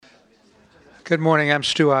Good morning. I'm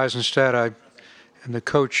Stu Eisenstadt. I am the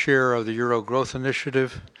co-chair of the Euro Growth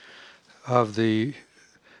Initiative of the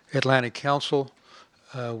Atlantic Council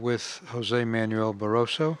with Jose Manuel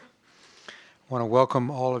Barroso. I want to welcome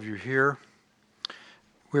all of you here.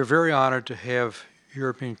 We're very honored to have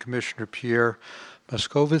European Commissioner Pierre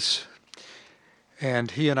Moscovici,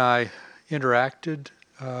 and he and I interacted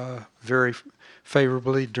very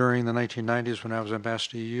favorably during the 1990s when I was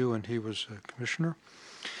ambassador to the EU and he was a commissioner,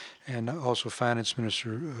 and also finance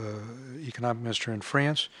minister, economic minister in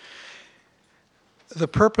France. The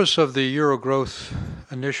purpose of the Euro Growth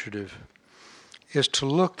Initiative is to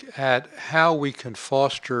look at how we can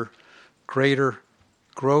foster greater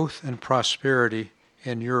growth and prosperity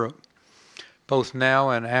in Europe, both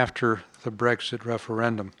now and after the Brexit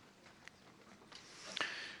referendum.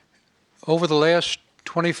 Over the last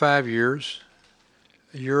 25 years,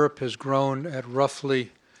 Europe has grown at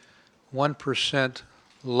roughly 1%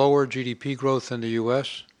 lower GDP growth than the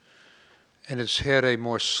U.S., and it's had a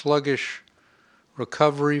more sluggish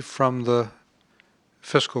recovery from the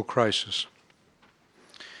fiscal crisis.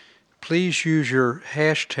 Please use your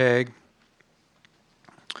hashtag,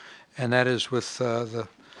 and that is with the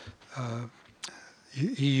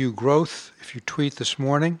EU growth. If you tweet this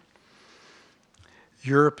morning,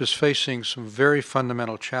 Europe is facing some very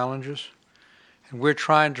fundamental challenges, and we're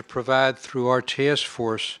trying to provide through our task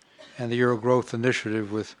force and the Euro Growth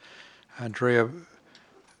Initiative with Andrea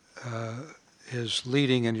is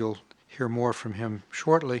leading, and you'll hear more from him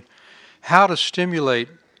shortly, how to stimulate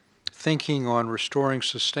thinking on restoring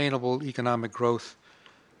sustainable economic growth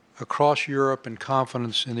across Europe and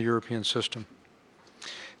confidence in the European system.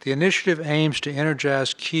 The initiative aims to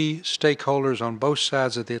energize key stakeholders on both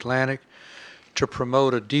sides of the Atlantic to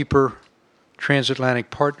promote a deeper transatlantic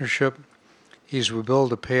partnership as we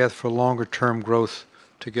build a path for longer-term growth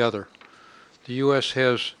together. The U.S.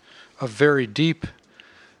 has a very deep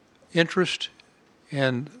interest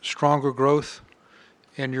in stronger growth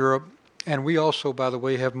in Europe, and we also, by the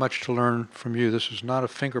way, have much to learn from you. This is not a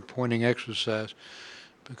finger-pointing exercise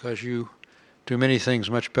because you do many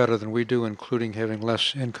things much better than we do, including having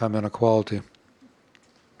less income inequality.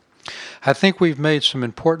 I think we've made some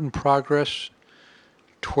important progress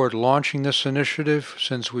toward launching this initiative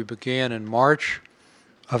since we began in March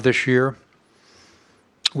of this year.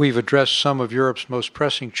 We've addressed some of Europe's most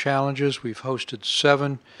pressing challenges. We've hosted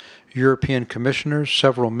 7 European commissioners,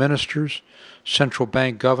 several ministers, central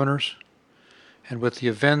bank governors, and with the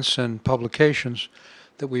events and publications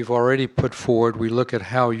that we've already put forward, we look at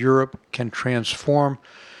how Europe can transform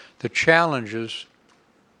the challenges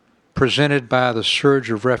presented by the surge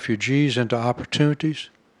of refugees into opportunities,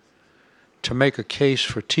 to make a case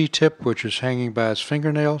for TTIP, which is hanging by its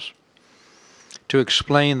fingernails, to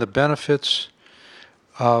explain the benefits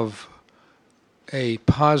of a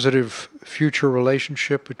positive future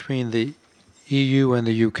relationship between the EU and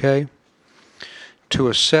the UK, to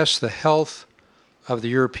assess the health of the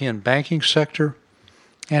European banking sector,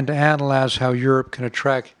 and to analyze how Europe can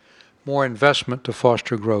attract more investment to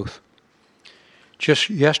foster growth. Just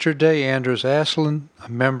yesterday, Anders Asselin, a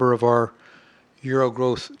member of our Euro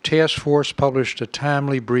Growth Task Force, published a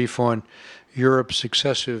timely brief on Europe's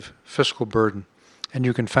excessive fiscal burden, and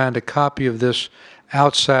you can find a copy of this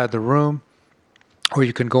outside the room, or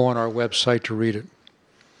you can go on our website to read it.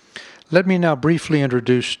 Let me now briefly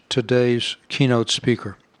introduce today's keynote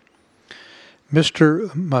speaker. Mr.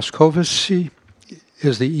 Moscovici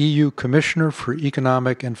is the EU Commissioner for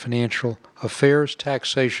Economic and Financial Affairs,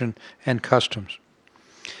 Taxation, and Customs.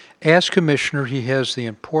 As Commissioner, he has the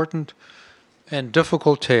important and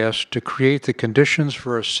difficult task to create the conditions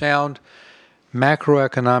for a sound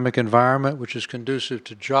macroeconomic environment which is conducive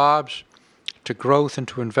to jobs, to growth, and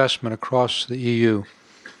to investment across the EU,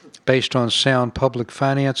 based on sound public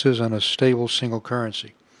finances and a stable single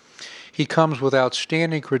currency. He comes with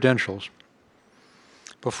outstanding credentials.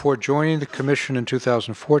 Before joining the Commission in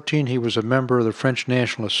 2014, he was a member of the French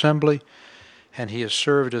National Assembly, and he has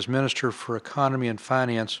served as Minister for Economy and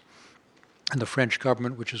Finance in the French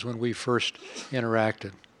government, which is when we first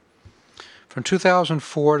interacted. From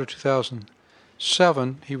 2004 to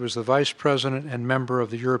 2007, he was the Vice President and member of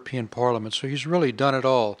the European Parliament, so he's really done it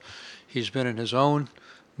all. He's been in his own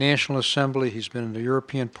National Assembly, he's been in the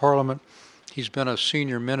European Parliament, he's been a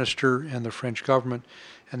senior minister in the French government,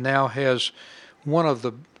 and now has one of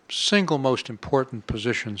the single most important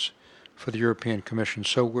positions for the European Commission.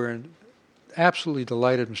 So we're absolutely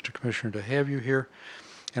delighted, Mr. Commissioner, to have you here.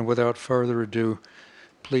 And without further ado,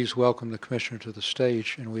 please welcome the Commissioner to the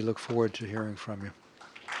stage, and we look forward to hearing from you.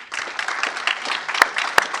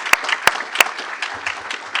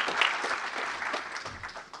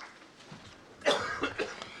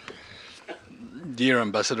 Dear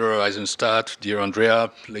Ambassador Eisenstadt, dear Andrea,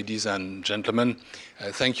 ladies and gentlemen,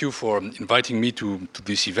 thank you for inviting me to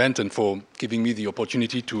this event and for giving me the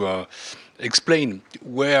opportunity to explain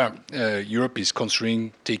where Europe is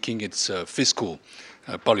considering taking its fiscal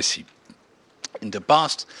policy. In the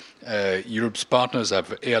past, Europe's partners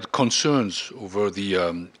have aired concerns over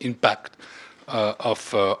the impact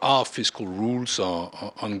of our fiscal rules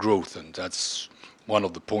on growth, and that's one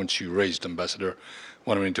of the points you raised, Ambassador,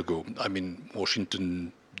 1 minute ago. I'm in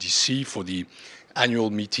Washington, D.C. for the annual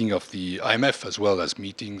meeting of the IMF, as well as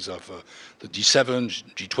meetings of the G7,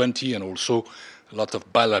 G20, and also a lot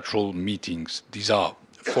of bilateral meetings. These are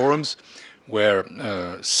forums where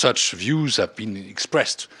such views have been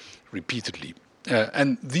expressed repeatedly.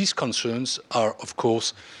 And these concerns are, of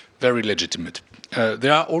course, very legitimate. They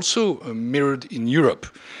are also mirrored in Europe.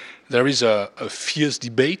 There is a fierce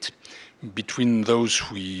debate between those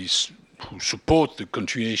who support the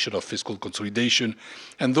continuation of fiscal consolidation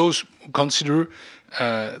and those who consider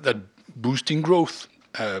that boosting growth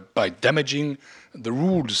by damaging the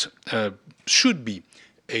rules should be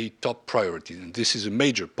a top priority. And this is a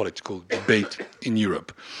major political debate in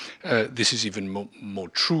Europe. This is even more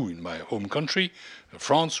true in my home country,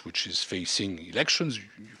 France, which is facing elections.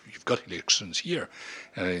 You've got elections here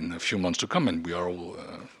in a few months to come, and we are all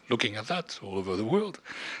looking at that all over the world.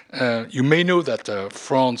 You may know that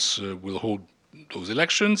France will hold those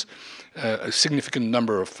elections. A significant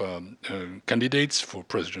number of candidates for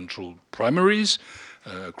presidential primaries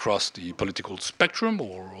across the political spectrum,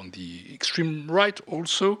 or on the extreme right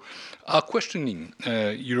also, are questioning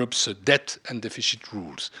Europe's debt and deficit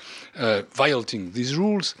rules. Violating these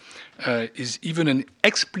rules is even an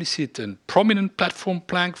explicit and prominent platform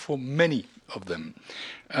plank for many of them.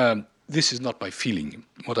 This is not my feeling.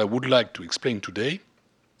 What I would like to explain today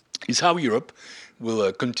is how Europe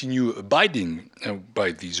will continue abiding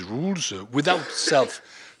by these rules without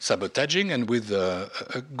self-sabotaging and with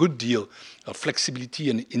a good deal of flexibility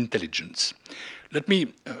and intelligence. Let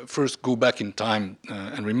me first go back in time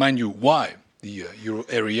and remind you why the euro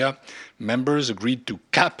area members agreed to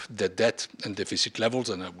cap their debt and deficit levels,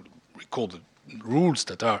 and I would recall the rules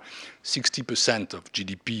that are 60% of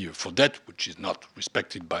GDP for debt, which is not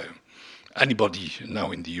respected by anybody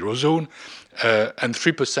now in the Eurozone, and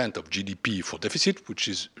 3% of GDP for deficit, which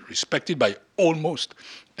is respected by almost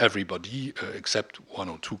everybody except one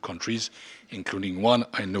or two countries, including one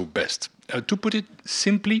I know best. To put it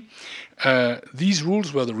simply, these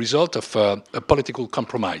rules were the result of a political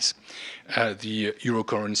compromise. The euro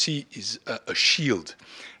currency is a shield.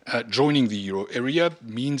 Joining the euro area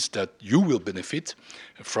means that you will benefit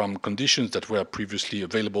from conditions that were previously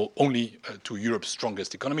available only to Europe's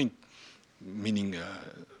strongest economy, meaning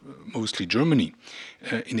mostly Germany.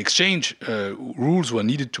 In exchange, rules were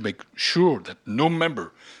needed to make sure that no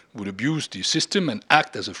member would abuse the system and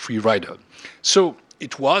act as a free rider. So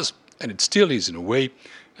it was, and it still is in a way,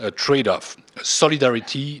 a trade-off, a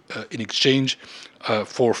solidarity in exchange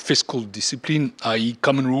for fiscal discipline, i.e.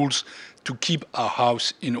 common rules to keep our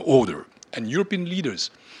house in order. And European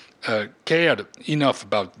leaders cared enough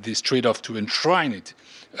about this trade-off to enshrine it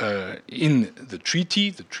in the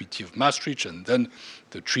Treaty of Maastricht, and then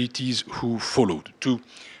the treaties who followed. To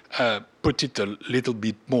put it a little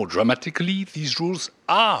bit more dramatically, these rules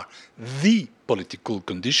are the political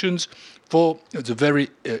conditions for the very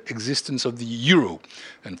existence of the euro.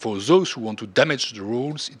 And for those who want to damage the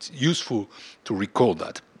rules, it's useful to recall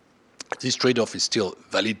that. This trade-off is still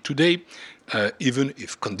valid today, even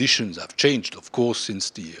if conditions have changed, of course, since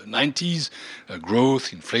the 90s,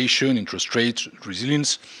 growth, inflation, interest rates,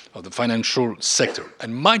 resilience of the financial sector.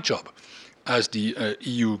 And my job as the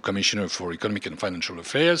EU Commissioner for Economic and Financial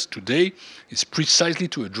Affairs today is precisely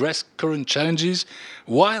to address current challenges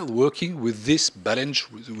while working with this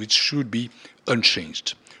balance, which should be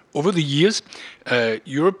unchanged. Over the years,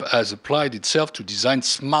 Europe has applied itself to design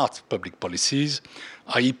smart public policies,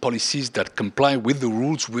 i.e. policies that comply with the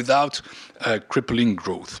rules without crippling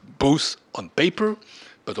growth, both on paper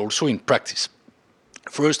but also in practice.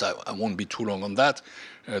 First, I won't be too long on that.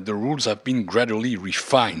 The rules have been gradually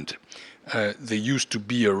refined. They used to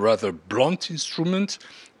be a rather blunt instrument,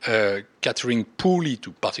 catering poorly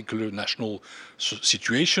to particular national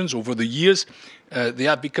situations. Over the years, they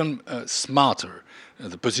have become smarter.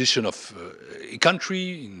 The position of a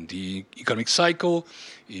country in the economic cycle,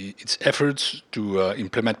 its efforts to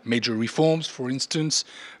implement major reforms, for instance,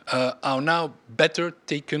 are now better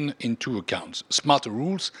taken into account. Smarter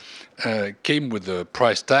rules came with a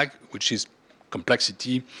price tag, which is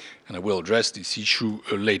complexity, and I will address this issue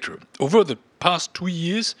later. Over the past 2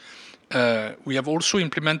 years, we have also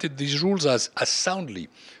implemented these rules as soundly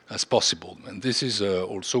as possible, and this is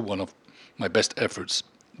also one of my best efforts.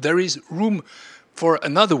 There is room for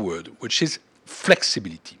another word, which is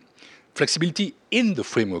flexibility. Flexibility in the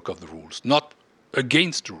framework of the rules, not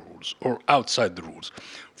against the rules or outside the rules.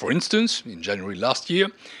 For instance, in January last year,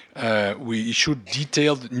 we issued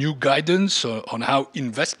detailed new guidance on how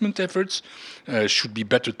investment efforts should be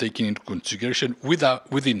better taken into consideration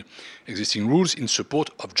within existing rules in support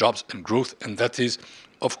of jobs and growth, and that is,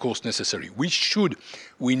 of course, necessary.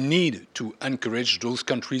 We need to encourage those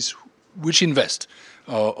countries which invest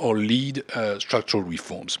or lead structural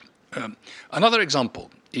reforms. Another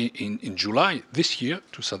example, in July this year,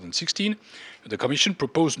 2016, the Commission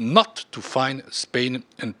proposed not to fine Spain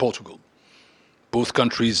and Portugal. Both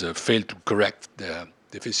countries failed to correct their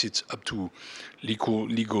deficits up to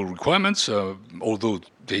legal requirements, although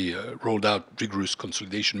they rolled out rigorous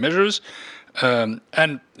consolidation measures.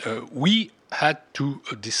 And we had to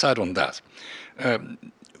decide on that.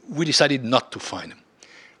 We decided not to fine them.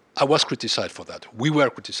 I was criticized for that. We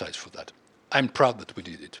were criticized for that. I'm proud that we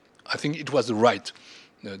did it. I think it was the right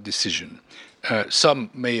decision.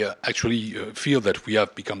 Some may actually feel that we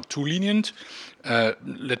have become too lenient.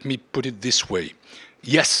 Let me put it this way.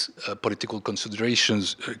 Yes, political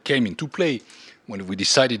considerations came into play when we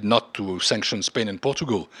decided not to sanction Spain and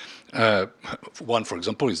Portugal. One, for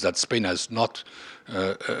example, is that Spain has not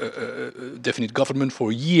a definite government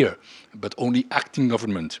for a year, but only acting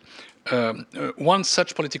government. One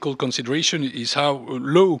such political consideration is how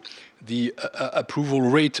low the approval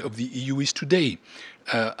rate of the EU is today.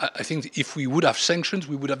 I think if we would have sanctions,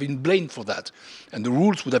 we would have been blamed for that. And the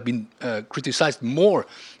rules would have been criticized more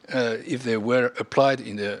if they were applied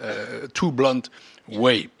in a too blunt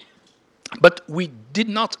way. But we did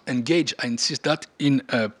not engage, I insist that, in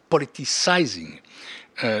politicizing.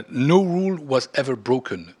 No rule was ever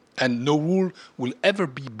broken, and no rule will ever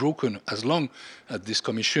be broken as long as this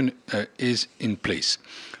Commission is in place.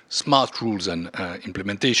 Smart rules and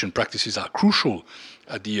implementation practices are crucial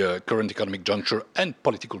at the current economic juncture and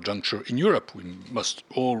political juncture in Europe. We must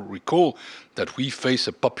all recall that we face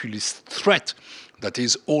a populist threat that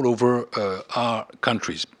is all over our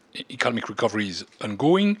countries. Economic recovery is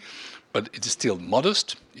ongoing, but it is still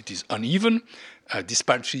modest, it is uneven.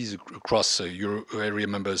 Disparities across euro area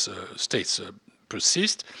member states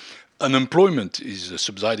persist. Unemployment is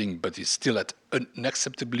subsiding, but is still at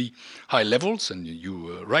unacceptably high levels. And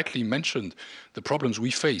you rightly mentioned the problems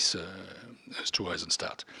we face as to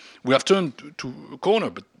Eisenstadt. We have turned to a corner,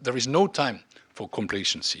 but there is no time for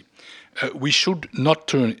complacency. We should not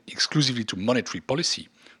turn exclusively to monetary policy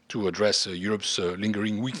to address Europe's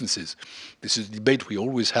lingering weaknesses. This is a debate we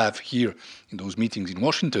always have here in those meetings in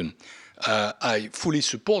Washington. I fully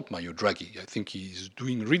support Mario Draghi. I think he's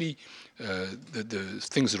doing really the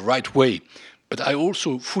things the right way. But I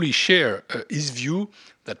also fully share his view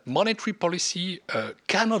that monetary policy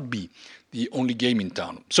cannot be the only game in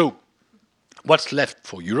town. So what's left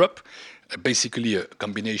for Europe? Basically a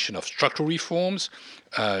combination of structural reforms,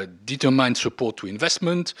 determined support to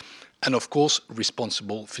investment, and of course,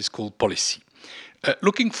 responsible fiscal policy.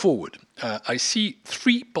 Looking forward, I see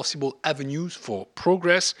three possible avenues for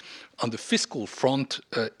progress on the fiscal front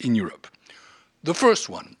in Europe. The first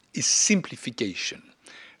one is simplification.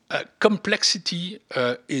 Complexity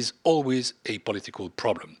is always a political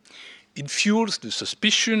problem. It fuels the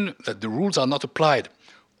suspicion that the rules are not applied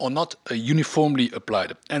or not uniformly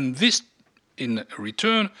applied. And this, in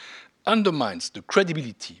return, undermines the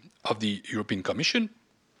credibility of the European Commission,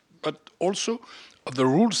 but also of the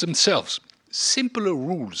rules themselves. Simpler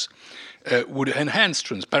rules would enhance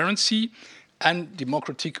transparency and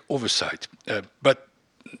democratic oversight. But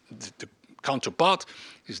the counterpart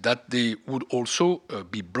is that they would also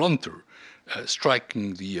be blunter,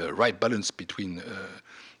 striking the right balance between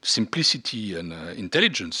simplicity and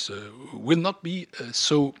intelligence will not be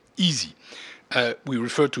so easy. We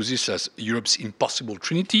refer to this as Europe's impossible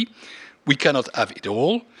trinity. We cannot have it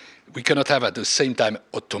all. We cannot have at the same time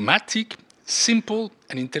automatic, simple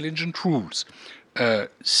and intelligent rules.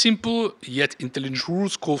 Simple yet intelligent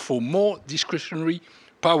rules call for more discretionary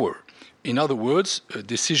power. In other words,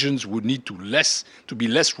 decisions would need to be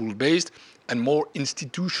less rule-based and more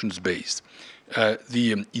institutions-based.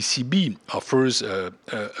 The ECB offers a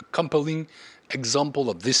compelling example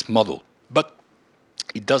of this model, but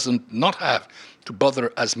it doesn't not have to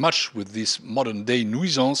bother as much with this modern-day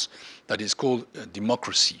nuisance that is called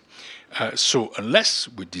democracy. So unless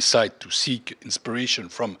we decide to seek inspiration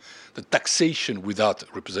from the taxation without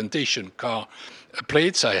representation car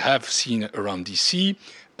plates I have seen around DC,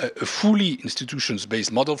 a fully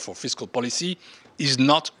institutions-based model for fiscal policy is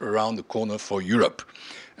not around the corner for Europe.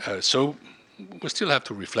 So we still have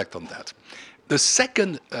to reflect on that. The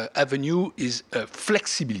second avenue is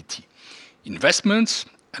flexibility. Investments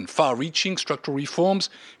and far-reaching structural reforms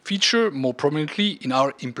feature more prominently in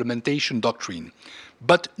our implementation doctrine.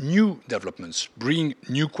 But new developments bring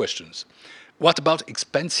new questions. What about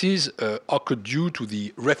expenses occurred due to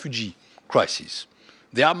the refugee crisis?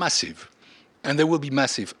 They are massive, and they will be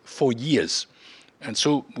massive for years. And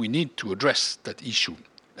so we need to address that issue,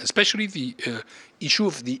 especially the issue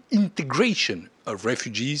of the integration of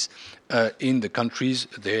refugees in the countries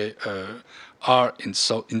they are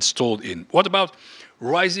installed in. What about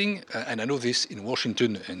rising, and I know this in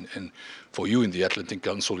Washington and for you in the Atlantic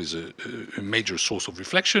Council is a major source of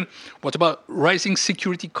reflection, what about rising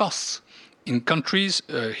security costs in countries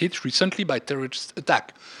hit recently by terrorist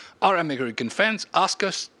attack? Our American friends ask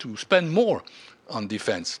us to spend more on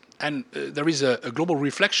defense. And there is a global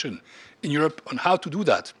reflection in Europe on how to do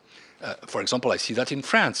that. For example, I see that in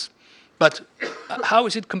France. But how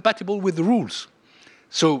is it compatible with the rules?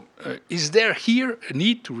 So is there here a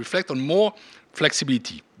need to reflect on more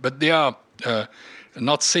flexibility? But they are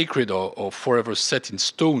not sacred or forever set in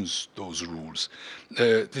stones, those rules.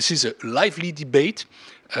 This is a lively debate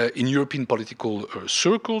in European political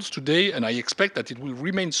circles today, and I expect that it will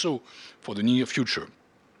remain so for the near future.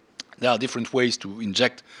 There are different ways to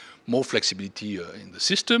inject more flexibility in the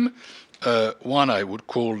system. One I would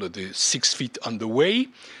call the 6 feet underway.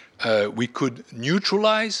 We could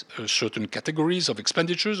neutralize certain categories of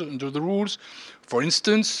expenditures under the rules. For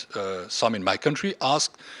instance, some in my country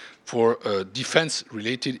asked for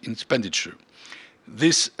defense-related expenditure.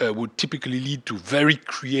 This would typically lead to very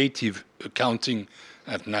creative accounting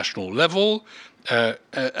at national level.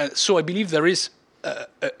 So I believe there is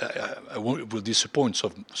I will disappoint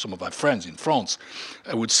some of my friends in France.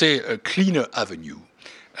 I would say a cleaner avenue,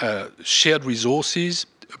 shared resources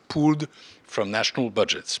pooled from national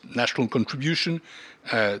budgets. National contribution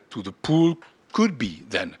to the pool could be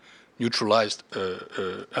then neutralized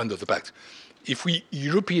under the pact. If we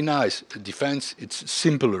Europeanize defense, it's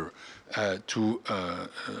simpler to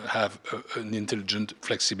have an intelligent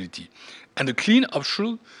flexibility. And a clean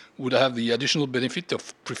option would have the additional benefit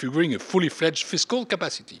of prefiguring a fully fledged fiscal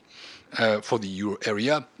capacity for the euro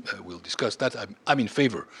area. We'll discuss that. I'm in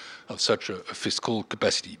favor of such a fiscal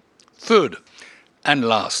capacity. Third and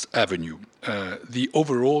last avenue, the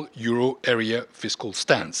overall euro area fiscal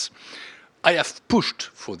stance. I have pushed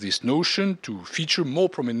for this notion to feature more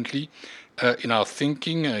prominently in our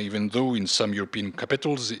thinking, even though in some European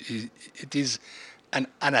capitals it is an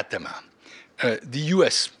anathema. The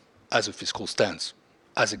US as a fiscal stance,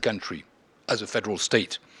 as a country, as a federal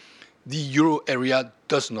state. The euro area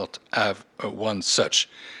does not have one such.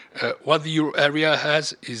 What the euro area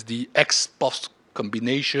has is the ex post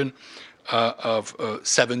combination of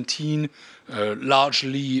 17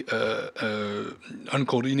 largely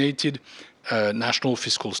uncoordinated national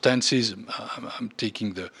fiscal stances. I'm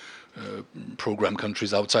taking the program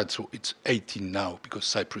countries outside, so it's 18 now because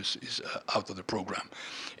Cyprus is out of the program.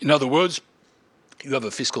 In other words, you have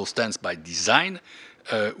a fiscal stance by design.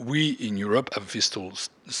 We in Europe have a fiscal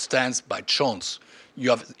stance by chance.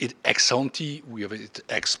 You have it ex ante, we have it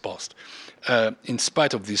ex post. In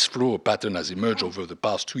spite of this flow, a pattern has emerged over the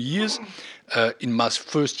past 2 years. In my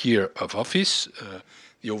first year of office,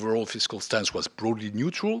 the overall fiscal stance was broadly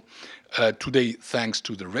neutral. Today, thanks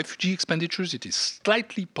to the refugee expenditures, it is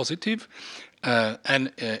slightly positive.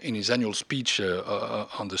 And in his annual speech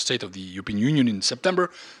on the State of the European Union in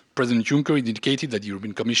September, President Juncker indicated that the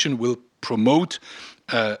European Commission will promote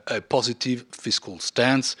a positive fiscal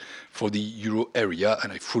stance for the euro area,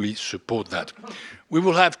 and I fully support that. We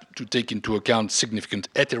will have to take into account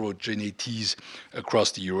significant heterogeneities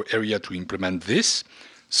across the euro area to implement this.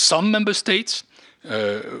 Some member states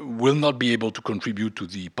will not be able to contribute to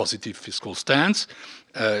the positive fiscal stance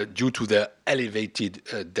due to their elevated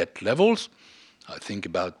debt levels. I think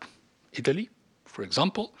about Italy, for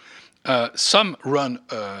example. Some run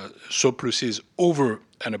surpluses over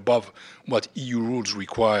and above what EU rules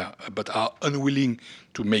require, but are unwilling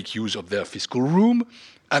to make use of their fiscal room,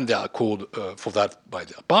 and they are called for that by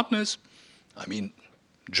their partners. I mean,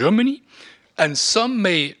 Germany. And some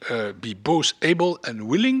may be both able and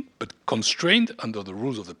willing, but constrained under the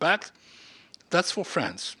rules of the pact. That's for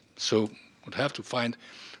France. So we'd have to find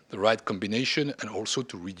the right combination and also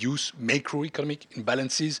to reduce macroeconomic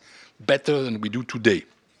imbalances better than we do today.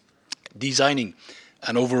 Designing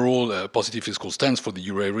an overall positive fiscal stance for the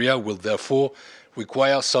euro area will therefore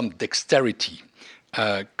require some dexterity.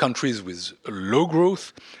 Countries with low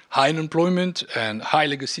growth, high unemployment, and high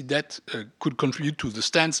legacy debt could contribute to the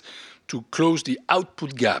stance to close the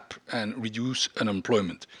output gap and reduce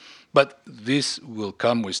unemployment. But this will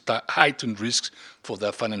come with heightened risks for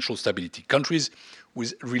their financial stability. Countries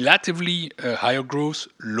with relatively higher growth,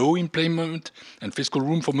 low employment, and fiscal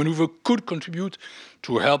room for maneuver could contribute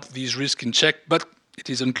to help these risks in check, but it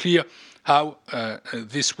is unclear how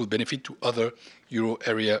this will benefit to other euro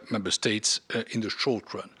area member states in the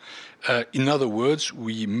short run. In other words,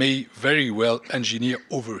 we may very well engineer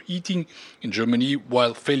overheating in Germany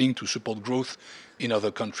while failing to support growth in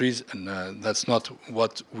other countries, and that's not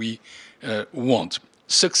what we want.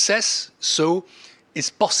 Success, so, is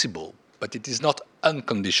possible, but it is not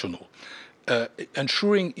unconditional.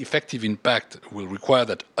 Ensuring effective impact will require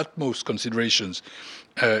that utmost considerations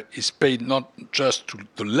is paid not just to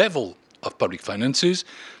the level of public finances,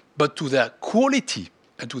 but to their quality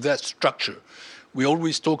and to their structure. We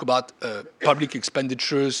always talk about public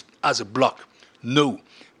expenditures as a block. No,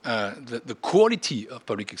 the quality of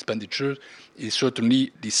public expenditure is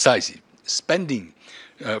certainly decisive. Spending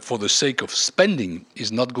for the sake of spending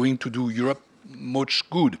is not going to do Europe much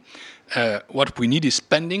good. What we need is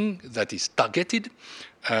spending that is targeted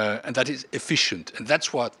and that is efficient. And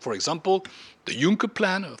that's what, for example, the Juncker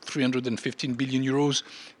plan of 315 billion euros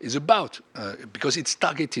is about, because it's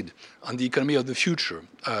targeted on the economy of the future,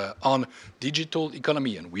 on digital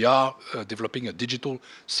economy, and we are developing a digital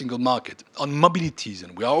single market, on mobilities,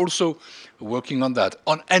 and we are also working on that,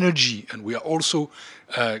 on energy, and we are also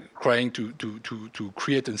trying to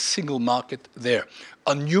create a single market there,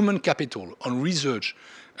 on human capital, on research,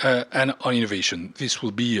 and on innovation. This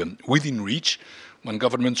will be within reach when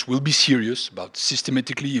governments will be serious about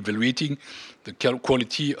systematically evaluating the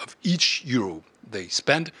quality of each euro they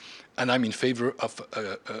spend. And I'm in favor of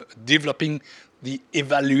developing the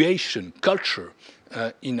evaluation culture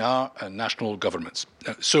in our national governments.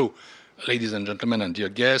 So, ladies and gentlemen and dear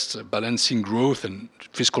guests, balancing growth and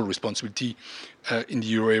fiscal responsibility in the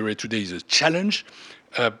euro area today is a challenge,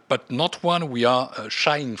 but not one we are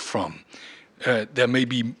shying from. There may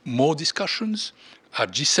be more discussions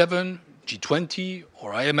at G7, G20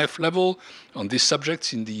 or IMF level on these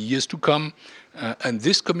subjects in the years to come. And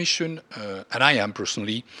this Commission, and I am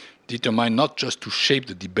personally, determined not just to shape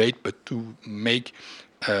the debate, but to make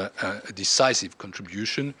a decisive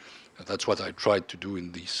contribution. That's what I tried to do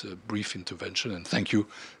in this brief intervention, and thank you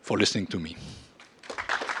for listening to me.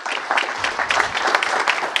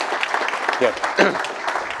 Yeah.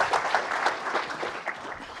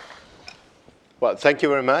 Well, thank you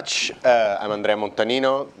very much. I'm Andrea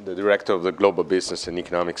Montanino, the director of the Global Business and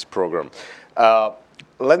Economics Program.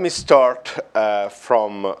 Let me start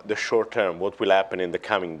from the short term, what will happen in the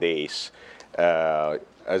coming days.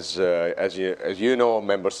 As you know,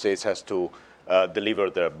 member states has to deliver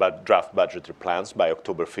their draft budgetary plans by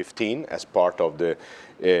October 15 as part of the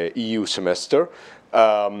EU semester.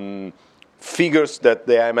 Figures that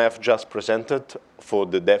the IMF just presented for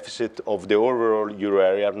the deficit of the overall euro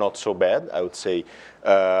area are not so bad. I would say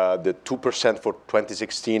the 2% for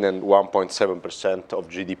 2016 and 1.7% of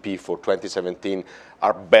GDP for 2017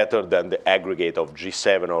 are better than the aggregate of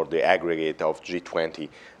G7 or the aggregate of G20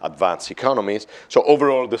 advanced economies. So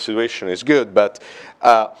overall, the situation is good. But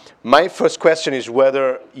my first question is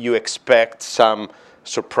whether you expect some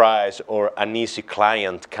surprise or an easy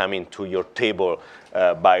client coming to your table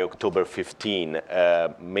by October 15.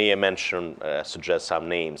 May I mention, suggest some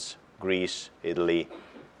names? Greece, Italy,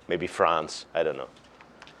 maybe France, I don't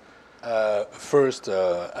know. First,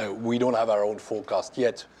 we don't have our own forecast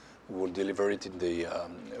yet. We will deliver it in the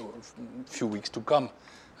few weeks to come,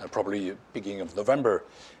 probably beginning of November.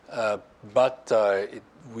 But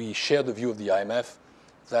we share the view of the IMF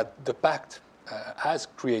that the pact has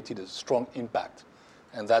created a strong impact,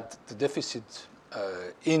 and that the deficit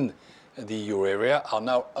in the euro area are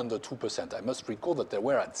now under 2%. I must recall that they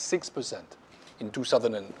were at 6% in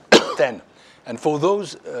 2010. And for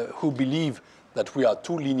those who believe that we are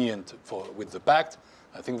too lenient with the pact,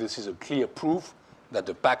 I think this is a clear proof that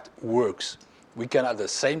the pact works. We can at the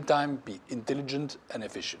same time be intelligent and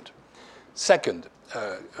efficient. Second,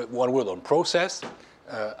 one word on process.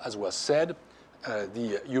 As was said,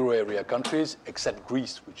 the euro area countries, except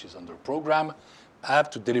Greece, which is under program,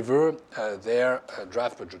 have to deliver their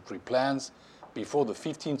draft budgetary plans before the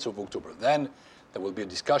 15th of October. Then there will be a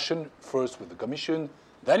discussion, first with the Commission,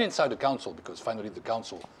 then inside the Council, because finally the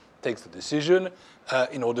Council takes the decision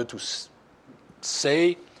in order to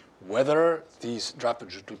say whether these draft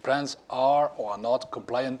budgetary plans are or are not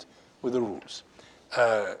compliant with the rules.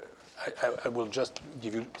 I will just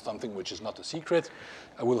give you something which is not a secret.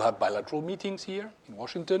 I will have bilateral meetings here in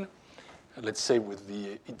Washington, let's say with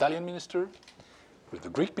the Italian minister, with the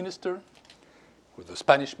Greek minister, with the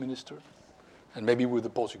Spanish minister, and maybe with the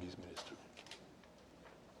Portuguese minister.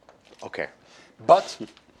 Okay. But,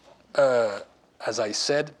 as I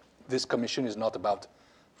said, this commission is not about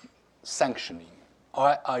sanctioning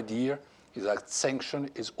Our idea is that sanction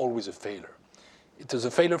is always a failure. It is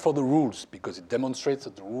a failure for the rules because it demonstrates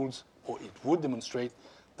that the rules, or it would demonstrate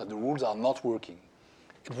that the rules are not working.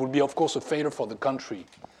 It would be, of course, a failure for the country.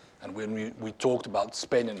 And when we talked about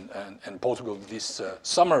Spain and Portugal this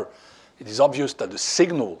summer, it is obvious that the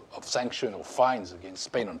signal of sanction or fines against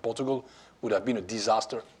Spain and Portugal would have been a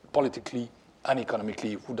disaster politically and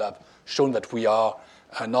economically. It would have shown that we are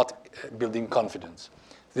not building confidence.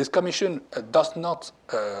 This Commission does not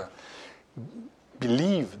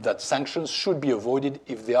believe that sanctions should be avoided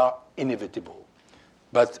if they are inevitable,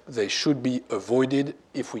 but they should be avoided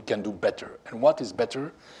if we can do better. And what is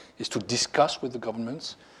better is to discuss with the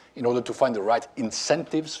governments in order to find the right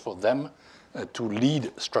incentives for them to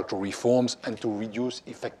lead structural reforms and to reduce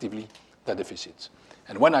effectively the deficits.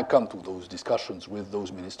 And when I come to those discussions with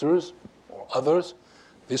those ministers or others,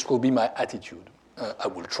 this will be my attitude. I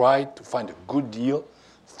will try to find a good deal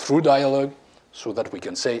through dialogue so that we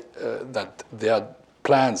can say that their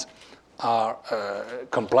plans are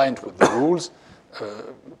compliant with the rules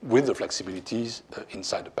with the flexibilities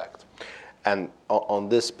inside the pact. And on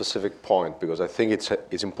this specific point, because I think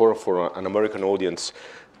it's important for an American audience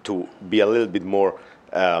to be a little bit more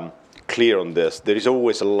clear on this, there is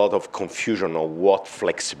always a lot of confusion on what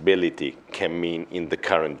flexibility can mean in the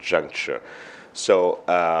current juncture. So,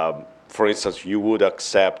 for instance, you would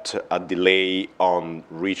accept a delay on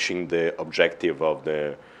reaching the objective of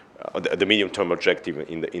the medium-term objective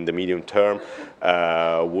in the medium term.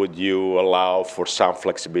 Would you allow for some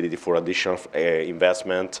flexibility for additional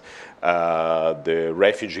investment? The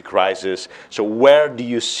refugee crisis. So, where do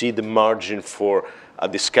you see the margin for a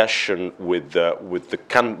discussion with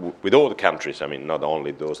all the countries? I mean, not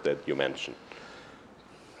only those that you mentioned.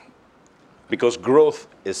 Because growth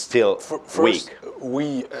is still weak.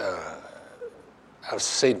 We have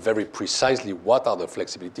said very precisely what are the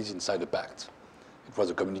flexibilities inside the pact. It was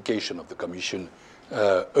a communication of the Commission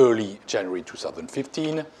early January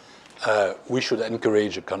 2015. We should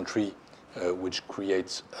encourage a country which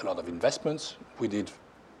creates a lot of investments. We did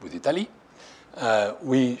with Italy.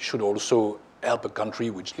 We should also help a country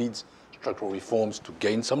which leads structural reforms to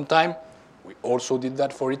gain some time. We also did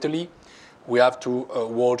that for Italy. We have to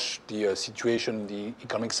watch the situation in the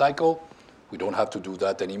economic cycle. We don't have to do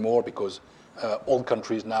that anymore because all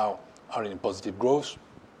countries now are in positive growth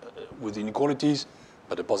with inequalities,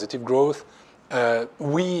 but a positive growth.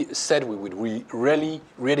 We said we would be really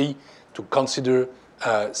ready to consider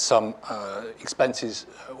some expenses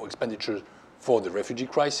or expenditures for the refugee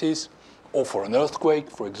crisis, or for an earthquake,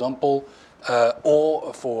 for example,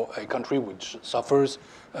 or for a country which suffers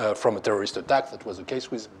from a terrorist attack. That was the case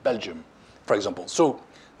with Belgium, for example. So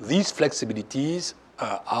these flexibilities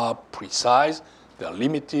are precise, they are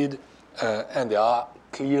limited, and they are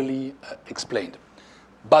clearly explained.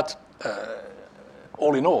 But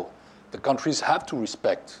all in all, the countries have to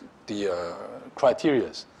respect the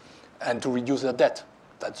criteria and to reduce their debt.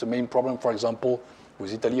 That's the main problem, for example,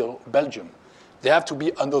 with Italy or Belgium. They have to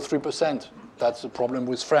be under 3%. That's the problem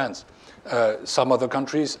with France. Some other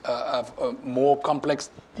countries have more complex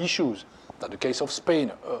issues. That's the case of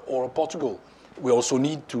Spain or Portugal. We also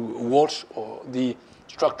need to watch the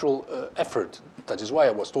structural effort. That is why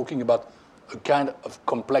I was talking about a kind of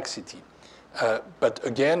complexity. But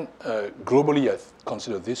again, globally, I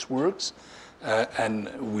consider this works, and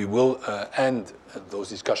we will end those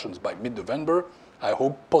discussions by mid-November, I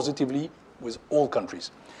hope positively, with all countries.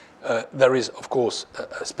 There is, of course,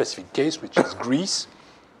 a specific case, which is Greece.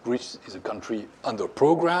 Greece is a country under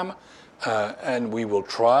program, and we will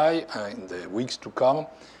try in the weeks to come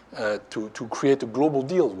to create a global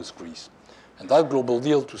deal with Greece. And that global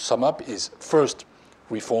deal, to sum up, is first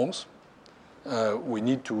reforms. We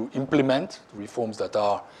need to implement reforms that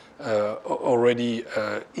are already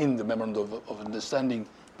in the memorandum of understanding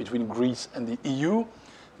between Greece and the EU.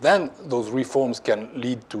 Then those reforms can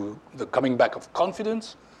lead to the coming back of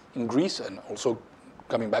confidence in Greece and also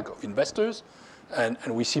coming back of investors. And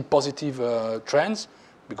we see positive trends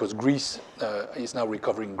because Greece is now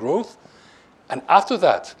recovering growth. And after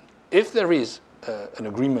that, if there is an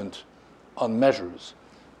agreement on measures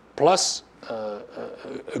plus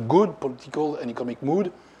a good political and economic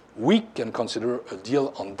mood, we can consider a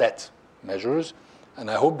deal on debt measures. And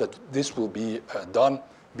I hope that this will be done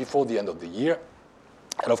before the end of the year.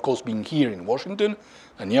 And of course, being here in Washington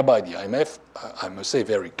and nearby the IMF, I must say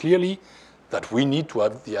very clearly that we need to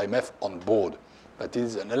have the IMF on board. That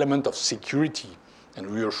is an element of security and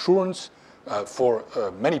reassurance for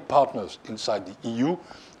many partners inside the EU,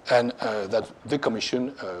 and that the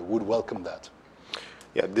Commission would welcome that.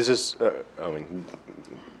 Yeah, this is,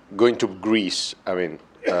 going to Greece,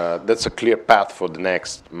 that's a clear path for the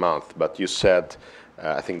next month, but you said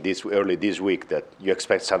I think early this week, that you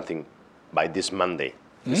expect something by this Monday,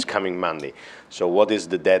 this coming Monday. So what is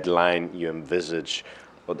the deadline you envisage,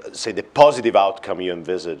 or say the positive outcome you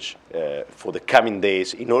envisage for the coming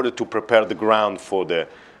days in order to prepare the ground for the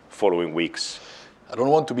following weeks? I don't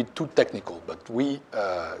want to be too technical, but we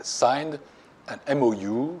signed an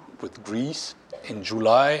MOU with Greece in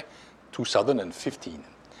July 2015.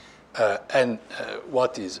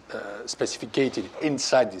 What is specified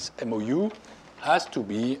inside this MOU has to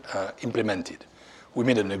be implemented. We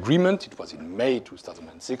made an agreement, it was in May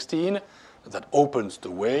 2016, that opens the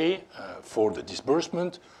way for the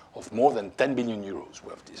disbursement of more than 10 billion euros. We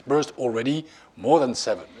have disbursed already more than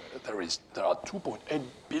 7. There are 2.8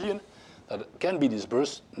 billion that can be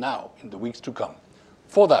disbursed now in the weeks to come.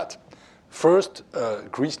 For that, first,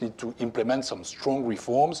 Greece needs to implement some strong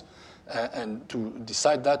reforms and to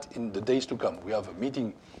decide that in the days to come. We have a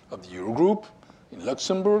meeting of the Eurogroup in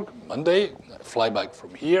Luxembourg Monday, fly back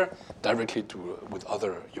from here directly with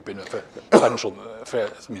other European financial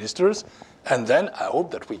affairs ministers. And then I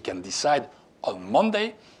hope that we can decide on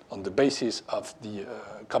Monday, on the basis of the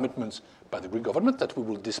commitments by the Greek government, that we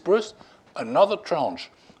will disperse another tranche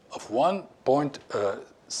of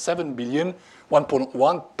 1.7 billion,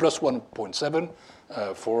 1.1 plus 1.7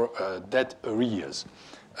 for debt arrears.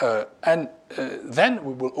 Then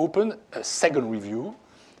we will open a second review.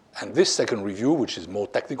 And this second review, which is more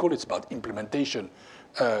technical, it's about implementation,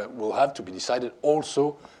 will have to be decided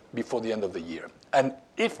also before the end of the year. And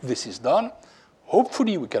if this is done,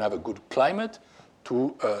 hopefully we can have a good climate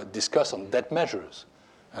to discuss on debt measures.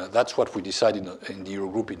 That's what we decided in the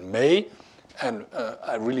Eurogroup in May. And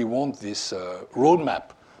I really want this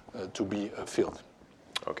roadmap to be filled.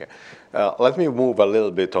 Okay. Let me move a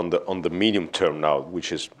little bit on the medium term now,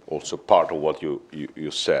 which is also part of what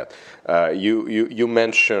you said. You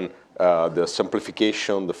mentioned the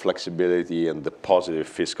simplification, the flexibility, and the positive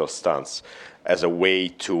fiscal stance as a way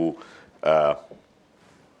to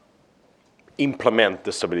implement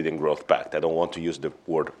the Stability and Growth Pact. I don't want to use the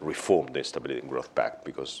word reform the Stability and Growth Pact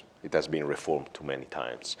because it has been reformed too many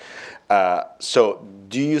times. So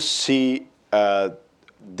do you see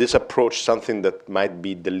this approach something that might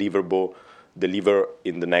be deliver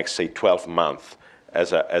in the next, say, 12 months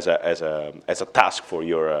as a task for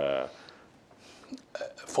your?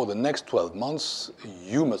 For the next 12 months,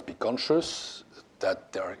 you must be conscious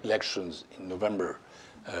that there are elections in November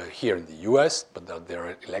here in the US, but that there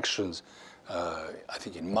are elections, I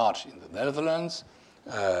think, in March in the Netherlands,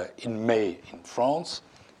 in May in France,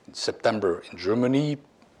 in September in Germany,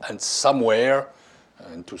 and somewhere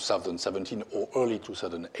in 2017 or early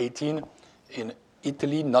 2018 in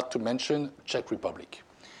Italy, not to mention Czech Republic.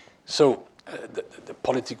 So the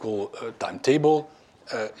political timetable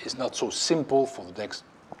is not so simple for the next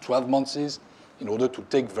 12 months in order to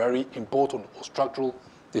take very important or structural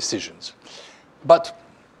decisions. But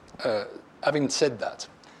having said that,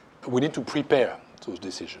 we need to prepare those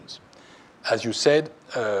decisions. As you said,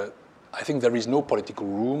 I think there is no political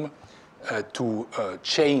room to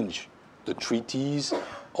change the treaties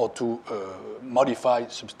or to modify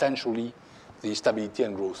substantially the Stability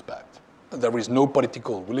and Growth Pact. There is no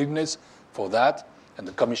political willingness for that, and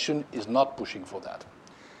the Commission is not pushing for that.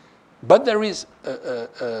 But there is,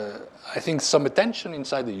 I think, some attention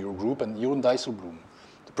inside the Eurogroup, and Jeroen Dijsselbloem,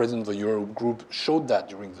 the president of the Eurogroup, showed that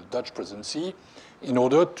during the Dutch presidency in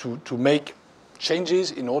order to make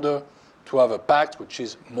changes, in order to have a pact which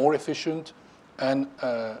is more efficient and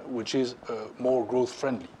which is more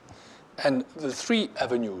growth-friendly. And the three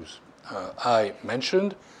avenues I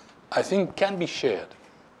mentioned, I think, can be shared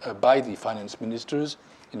by the finance ministers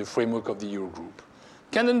in the framework of the Eurogroup.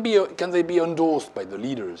 Can they be endorsed by the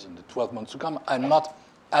leaders in the 12 months to come? I'm not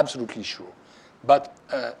absolutely sure. But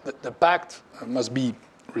the pact must be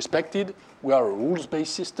respected. We are a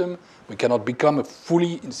rules-based system. We cannot become a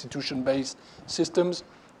fully institution-based system,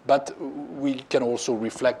 but we can also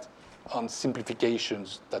reflect on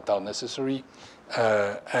simplifications that are necessary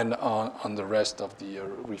and on the rest of the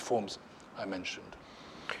reforms I mentioned.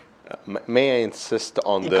 May I insist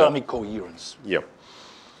on economic coherence? Yeah.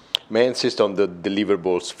 May I insist on the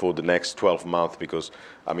deliverables for the next 12 months? Because,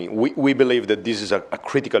 I mean, we believe that this is a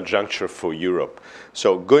critical juncture for Europe.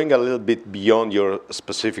 So going a little bit beyond your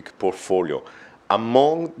specific portfolio,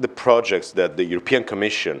 among the projects that the European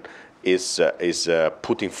Commission is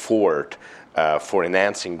putting forward for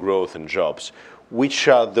enhancing growth and jobs, which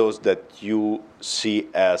are those that you see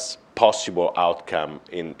as possible outcome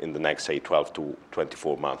in the next, say, 12 to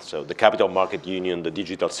 24 months? So the capital market union, the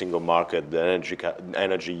digital single market, the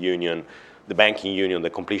energy union, the banking union, the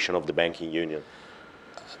completion of the banking union.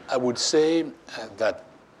 I would say that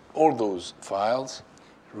all those files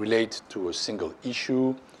relate to a single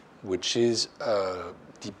issue, which is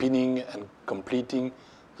deepening and completing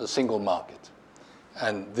the single market.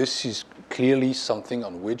 And this is clearly something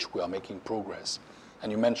on which we are making progress.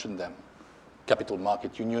 And you mentioned them. Capital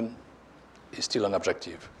Market Union is still an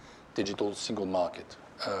objective. Digital single market,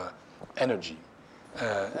 energy.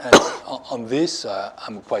 And on this,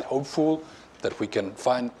 I'm quite hopeful that we can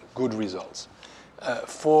find good results.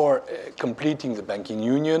 For completing the banking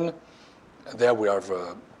union, there we have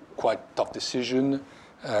a quite tough decision,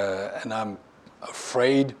 and I'm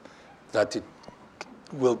afraid that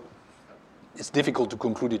it's difficult to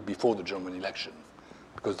conclude it before the German election,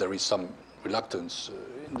 because there is some reluctance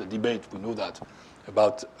in the debate, we know that,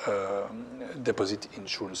 about deposit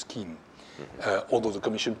insurance scheme. Although the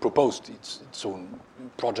Commission proposed its own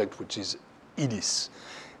project, which is EDIS.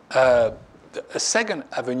 A second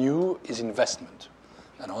avenue is investment.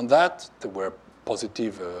 And on that, there were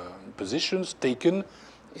positive positions taken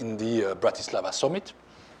in the Bratislava summit.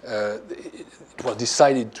 It was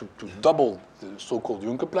decided to double the so-called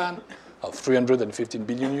Juncker plan of 315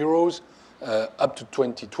 billion euros up to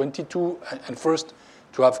 2022, and first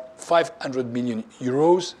to have 500 million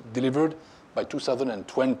euros delivered by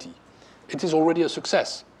 2020. It is already a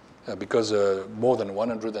success because more than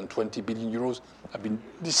 120 billion euros have been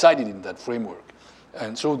decided in that framework.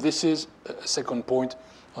 And so this is a second point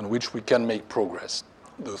on which we can make progress.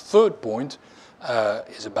 The third point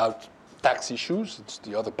is about tax issues. It's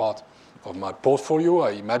the other part of my portfolio.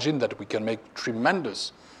 I imagine that we can make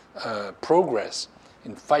tremendous progress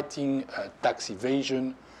in fighting tax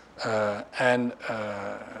evasion and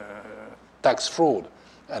tax fraud.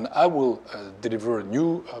 And I will deliver a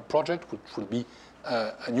new project, which will be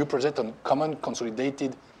a new project on common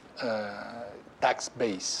consolidated tax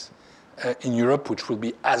base in Europe, which will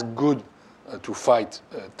be as good to fight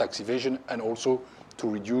tax evasion and also to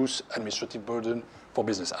reduce administrative burden for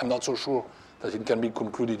business. I'm not so sure that it can be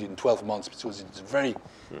concluded in 12 months because it's a very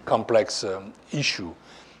complex issue.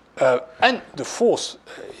 And the fourth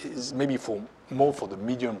is maybe more for the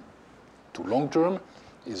medium to long term,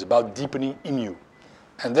 is about deepening EMU.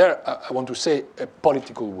 And there I want to say a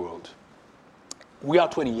political world. We are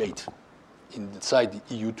 28 inside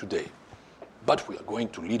the EU today, but we are going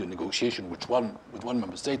to lead a negotiation with one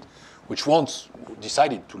member state which once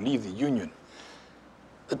decided to leave the Union.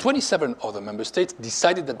 The 27 other member states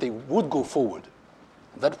decided that they would go forward.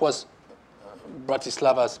 That was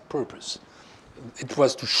Bratislava's purpose. It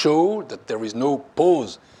was to show that there is no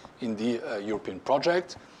pause in the European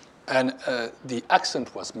project, and the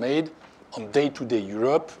accent was made on day-to-day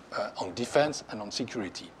Europe, on defense and on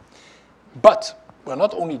security. But we're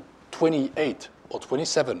not only 28 or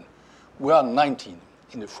 27, we are 19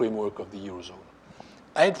 in the framework of the Eurozone.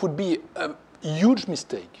 And it would be a huge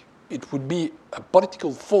mistake, it would be a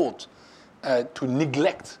political fault to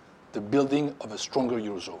neglect the building of a stronger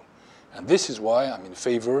Eurozone. And this is why I'm in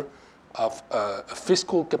favor of a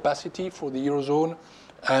fiscal capacity for the Eurozone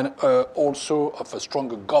and also of a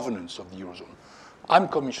stronger governance of the Eurozone. I'm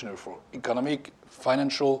Commissioner for Economic,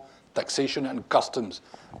 Financial, Taxation and Customs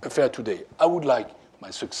Affairs today. I would like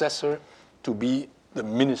my successor to be the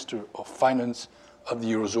Minister of Finance of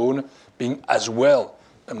the Eurozone, being as well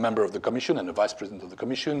a member of the Commission and a Vice President of the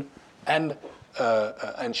Commission, and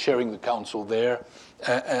sharing the Council there,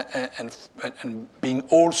 and being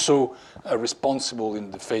also responsible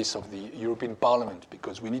in the face of the European Parliament,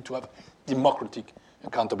 because we need to have democratic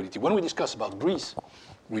accountability. When we discuss about Greece,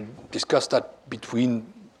 we discuss that between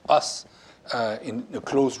us in a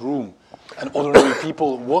closed room, and ordinary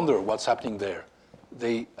people wonder what's happening there.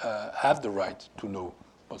 They have the right to know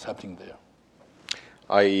what's happening there.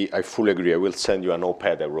 I fully agree. I will send you an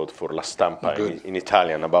op-ed I wrote for La Stampa in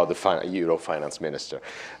Italian about the Euro finance minister.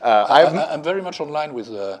 I'm very much online with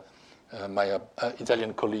my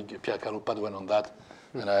Italian colleague Piercarlo Padoan on that.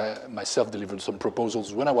 And I myself delivered some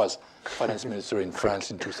proposals when I was finance minister in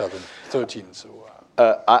France in 2013. So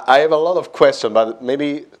I have a lot of questions, but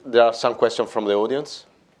maybe there are some questions from the audience.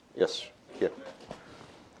 Yes, here.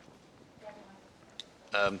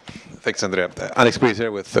 Thanks, Andrea. Alex Breeze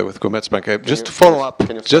here with Commerzbank. Just to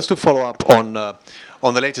follow up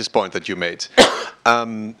on the latest point that you made,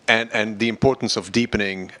 and the importance of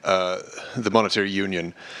deepening the monetary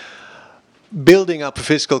union. Building up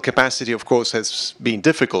fiscal capacity, of course, has been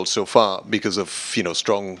difficult so far because of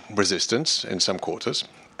strong resistance in some quarters,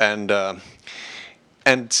 and the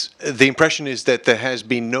impression is that there has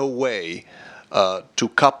been no way to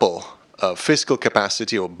couple fiscal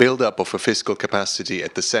capacity or build up of a fiscal capacity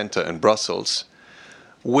at the center in Brussels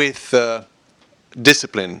with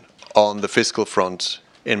discipline on the fiscal front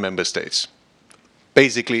in member states.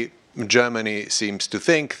 Basically, Germany seems to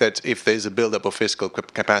think that if there's a buildup of fiscal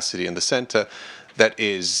capacity in the center, that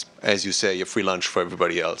is, as you say, a free lunch for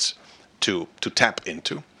everybody else to tap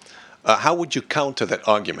into. How would you counter that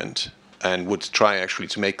argument and would try actually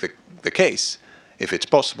to make the case, if it's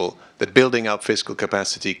possible, that building up fiscal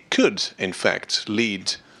capacity could, in fact,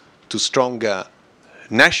 lead to stronger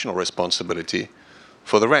national responsibility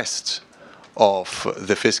for the rest of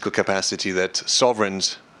the fiscal capacity that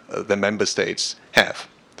sovereigns, the member states, have?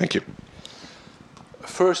 Thank you.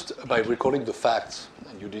 First, by recalling the facts,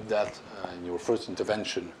 and you did that in your first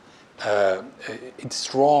intervention,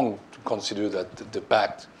 it's wrong to consider that the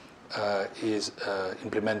pact is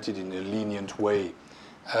implemented in a lenient way.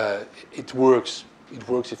 It works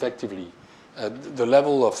effectively. The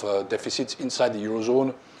level of deficits inside the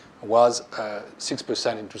Eurozone was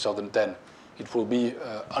 6% in 2010. It will be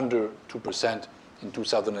under 2% in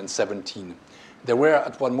 2017. There were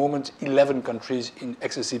at one moment 11 countries in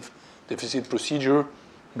excessive deficit procedure.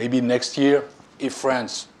 Maybe next year, if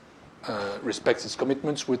France respects its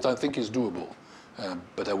commitments, which I think is doable,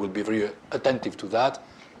 but I will be very attentive to that.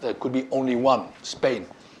 There could be only one, Spain,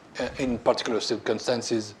 in particular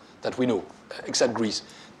circumstances that we know, except Greece.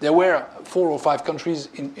 There were 4 or 5 countries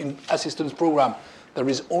in assistance program. There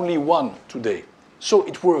is only one today. So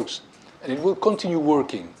it works, and it will continue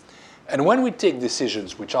working. And when we take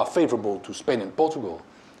decisions which are favorable to Spain and Portugal,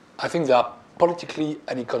 I think they are politically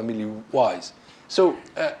and economically wise. So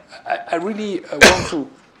I really want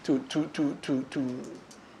to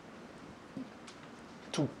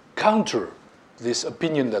counter this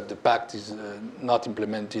opinion that the pact is not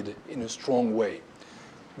implemented in a strong way.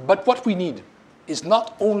 But what we need is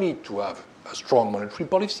not only to have a strong monetary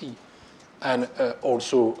policy and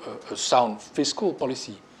also a sound fiscal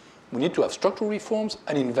policy. We need to have structural reforms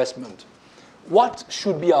and investment. What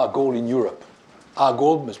should be our goal in Europe? Our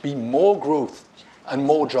goal must be more growth and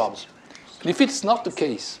more jobs. And if it's not the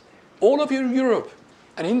case, all of Europe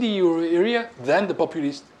and in the euro area, then the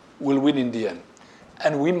populists will win in the end.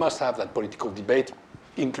 And we must have that political debate,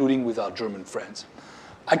 including with our German friends.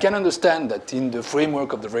 I can understand that in the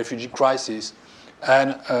framework of the refugee crisis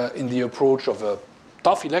and in the approach of a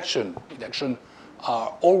tough elections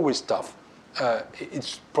are always tough.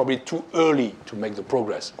 It's probably too early to make the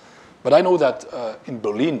progress. But I know that in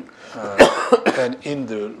Berlin and in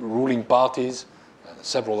the ruling parties,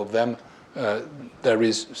 several of them, there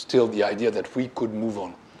is still the idea that we could move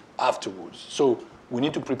on afterwards. So we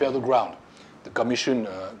need to prepare the ground. The Commission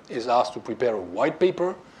is asked to prepare a white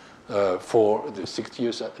paper for the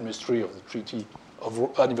 60th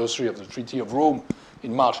anniversary of the Treaty of Rome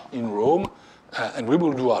in March in Rome, and we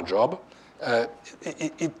will do our job.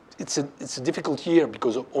 It's a difficult year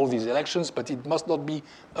because of all these elections, but it must not be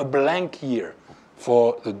a blank year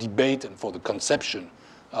for the debate and for the conception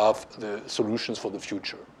of the solutions for the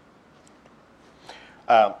future.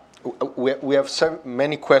 We have so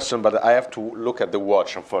many questions, but I have to look at the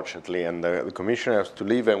watch, unfortunately, and the Commissioner has to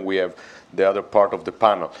leave, and we have the other part of the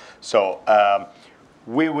panel. So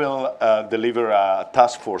we will deliver a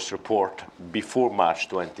task force report before March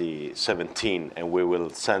 2017, and we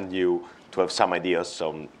will send you to have some ideas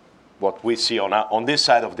on what we see on this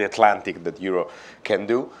side of the Atlantic that Euro can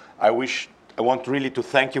do. I want really to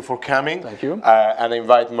thank you for coming. Thank you. And I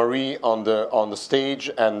invite Marie on the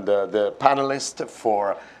stage and the panelists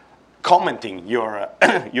for commenting your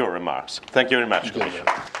your remarks. Thank you very much, Commissioner.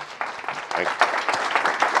 Thank you.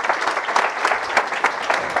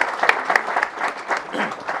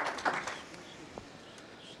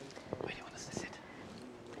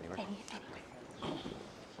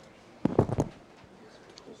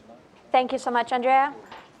 Thank you so much, Andrea.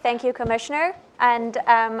 Thank you, Commissioner. And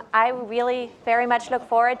I really very much look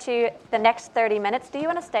forward to the next 30 minutes. Do you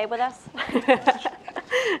want to stay with us?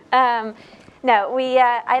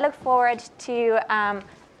 I look forward to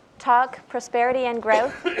talk prosperity and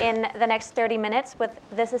growth in the next 30 minutes with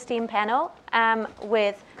this esteemed panel,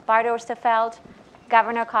 with Bart Oosterveld,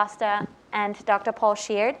 Governor Costa, and Dr. Paul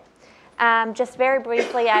Sheard. Just very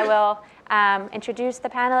briefly, I will introduce the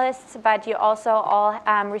panelists, but you also all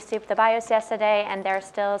received the bios yesterday, and there are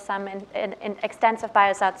still some extensive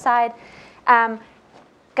bios outside.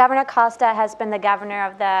 Governor Costa has been the governor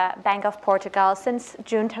of the Bank of Portugal since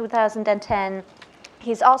June 2010.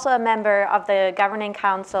 He's also a member of the Governing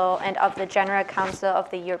Council and of the General Council of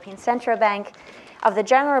the European Central Bank, of the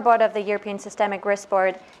General Board of the European Systemic Risk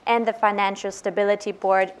Board, and the Financial Stability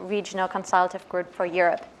Board Regional Consultative Group for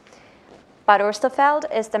Europe. Bart Oosterveld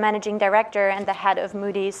is the Managing Director and the head of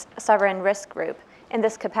Moody's Sovereign Risk Group. In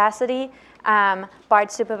this capacity,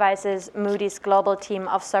 Bart supervises Moody's global team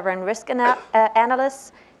of sovereign risk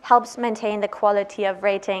analysts, helps maintain the quality of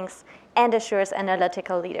ratings, and assures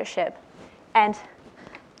analytical leadership. And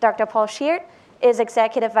Dr. Paul Sheard is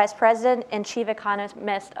Executive Vice President and Chief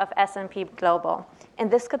Economist of S&P Global. In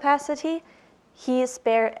this capacity, he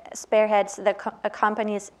spearheads the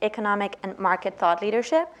company's economic and market thought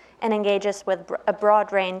leadership and engages with a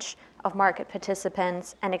broad range of market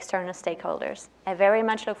participants and external stakeholders. I very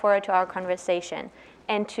much look forward to our conversation.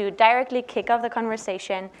 And to directly kick off the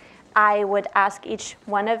conversation, I would ask each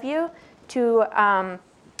one of you to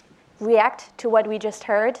react to what we just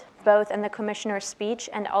heard, both in the commissioner's speech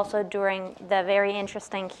and also during the very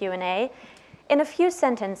interesting Q&A. In a few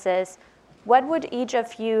sentences, what would each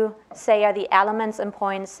of you say are the elements and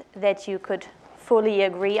points that you could fully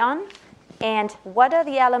agree on? And what are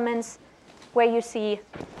the elements where you see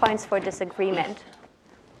points for disagreement?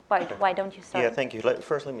 Why don't you start? Yeah, thank you.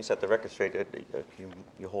 First, let me set the record straight.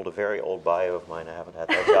 You hold a very old bio of mine. I haven't had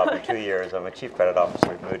that job in 2 years. I'm a Chief Credit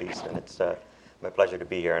Officer at Moody's, and it's my pleasure to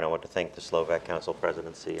be here. And I want to thank the Slovak Council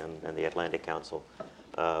Presidency and the Atlantic Council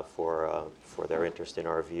for their interest in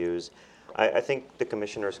our views. I think the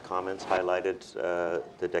Commissioner's comments highlighted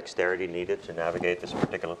the dexterity needed to navigate this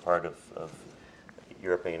particular part of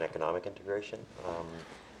European economic integration.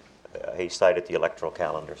 He cited the electoral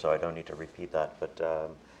calendar, so I don't need to repeat that,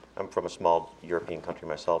 but I'm from a small European country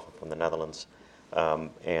myself. I'm from the Netherlands,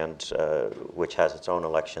 which has its own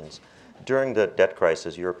elections. During the debt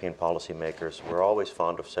crisis, European policymakers were always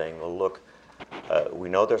fond of saying, well, look, we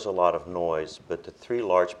know there's a lot of noise, but the three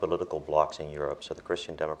large political blocs in Europe, so the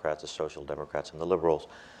Christian Democrats, the Social Democrats, and the Liberals,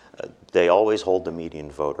 they always hold the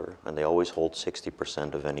median voter, and they always hold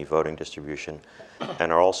 60% of any voting distribution,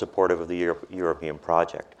 and are all supportive of the European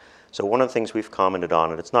project. So one of the things we've commented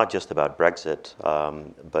on, and it's not just about Brexit,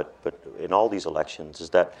 but in all these elections, is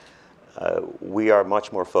that we are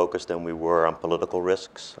much more focused than we were on political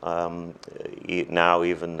risks now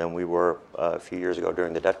even than we were a few years ago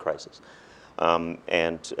during the debt crisis.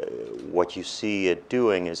 What you see it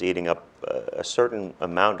doing is eating up a certain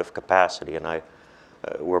amount of capacity, and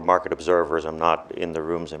we're market observers, I'm not in the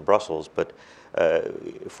rooms in Brussels, but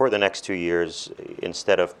for the next 2 years,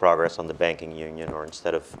 instead of progress on the banking union or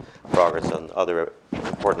instead of progress on other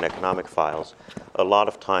important economic files, a lot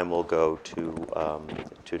of time will go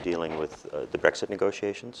to dealing with the Brexit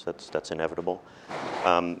negotiations. That's inevitable,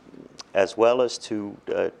 as well as to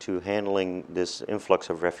handling this influx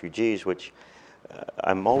of refugees, which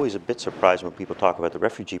I'm always a bit surprised when people talk about the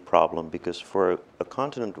refugee problem, because for a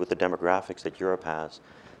continent with the demographics that Europe has,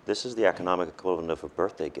 this is the economic equivalent of a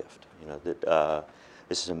birthday gift. You know,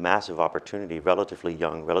 this is a massive opportunity, relatively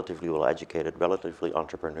young, relatively well-educated, relatively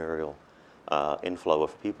entrepreneurial inflow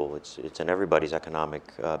of people. It's in everybody's economic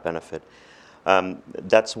benefit.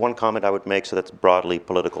 That's one comment I would make, so that's broadly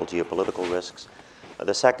political, geopolitical risks.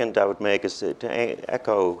 The second I would make is to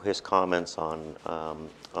echo his comments on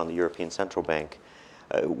the European Central Bank.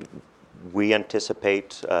 We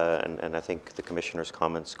anticipate, and I think the Commissioner's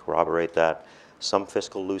comments corroborate that, some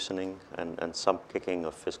fiscal loosening and some kicking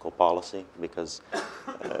of fiscal policy, because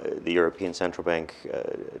the European Central Bank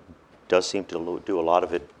does seem to do a lot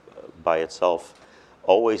of it by itself,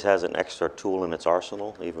 always has an extra tool in its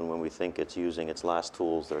arsenal. Even when we think it's using its last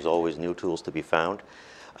tools, there's always new tools to be found.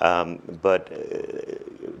 But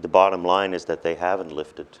the bottom line is that they haven't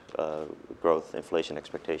lifted growth, inflation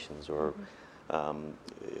expectations, or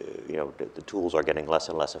the tools are getting less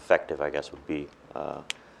and less effective, I guess would be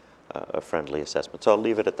a friendly assessment. So I'll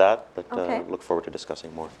leave it at that, but look forward to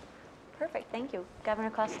discussing more. Perfect, thank you. Governor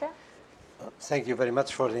Costa? Thank you very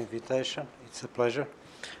much for the invitation. It's a pleasure.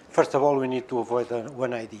 First of all, we need to avoid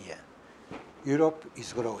one idea. Europe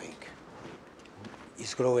is growing.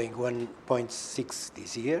 It's growing 1.6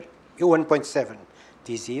 this year, 1.7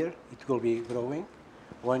 this year. It will be growing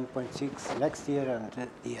 1.6 next year and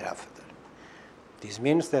the year after. This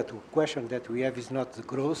means that the question that we have is not the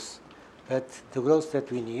growth, but the growth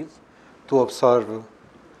that we need to absorb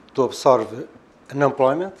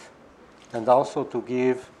unemployment, and also to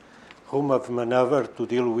give room of maneuver to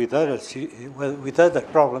deal with other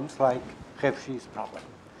problems like refugees problem.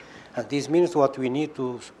 And this means what we need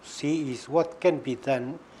to see is what can be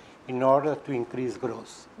done in order to increase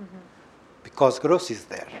growth. Mm-hmm. Because growth is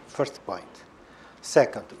there, first point.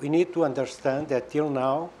 Second, we need to understand that till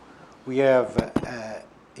now we have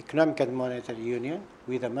economic and monetary union,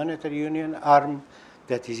 with a monetary union arm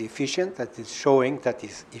that is efficient, that is showing that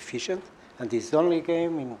is efficient, and is the only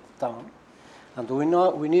game in town. And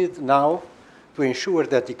we need now to ensure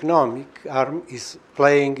that the economic arm is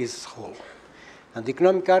playing its role. And the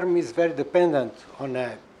economic arm is very dependent on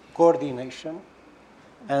a coordination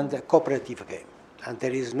and a cooperative game. And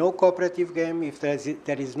there is no cooperative game if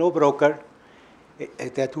there is no broker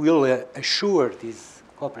that will assure this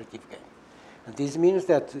cooperative game. And this means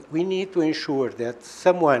that we need to ensure that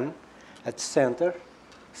someone at the center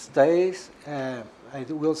stays, I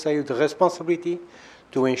will say, the responsibility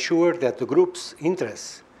to ensure that the group's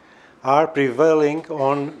interests are prevailing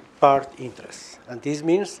on part interests. And this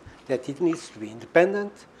means that it needs to be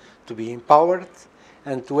independent, to be empowered,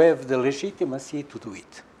 and to have the legitimacy to do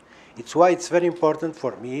it. It's why it's very important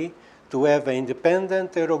for me to have an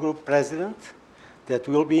independent Eurogroup president that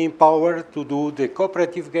will be empowered to do the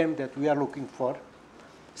cooperative game that we are looking for.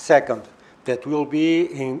 Second, that will be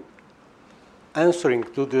in answering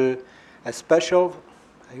to the special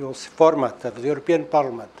format of the European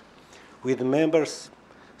Parliament with member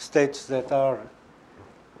states that are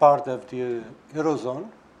part of the Eurozone,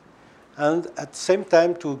 and at the same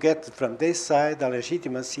time to get from their side a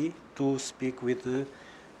legitimacy to speak with the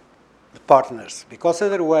partners, because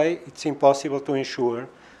otherwise it's impossible to ensure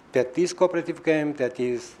that this cooperative game, that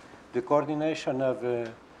is the coordination of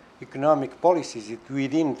economic policies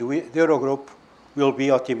within the Eurogroup, will be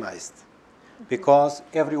optimized, because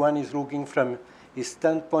everyone is looking from a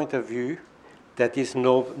standpoint of view that is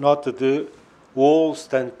not the whole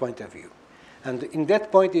standpoint of view. And in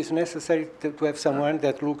that point, it's necessary to have someone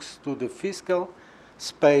that looks to the fiscal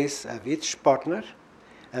space of each partner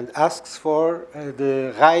and asks for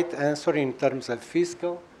the right answer in terms of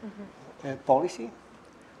fiscal policy,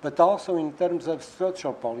 but also in terms of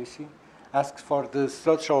structural policy, asks for the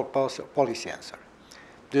structural policy answer.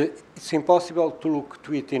 It's impossible to look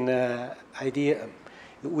to it in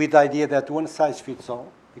with the idea that one size fits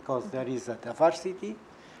all, because there is a diversity,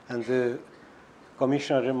 and the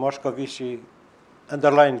Commissioner Moscovici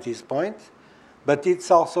underlined this point. But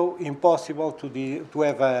it's also impossible to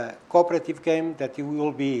have a cooperative game that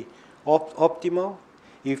will be optimal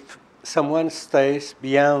if someone stays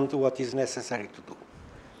beyond what is necessary to do.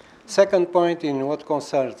 Second point, in what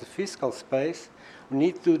concerns the fiscal space, we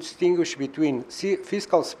need to distinguish between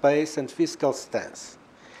fiscal space and fiscal stance.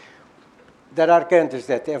 There are countries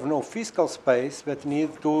that have no fiscal space but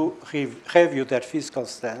need to review their fiscal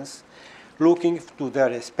stance, looking to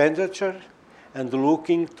their expenditure and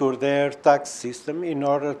looking to their tax system in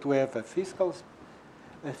order to have a fiscal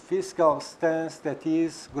stance that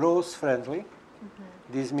is growth-friendly.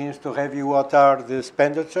 This means to review what are the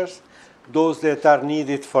expenditures, those that are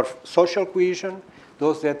needed for social cohesion,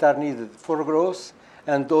 those that are needed for growth,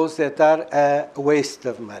 and those that are a waste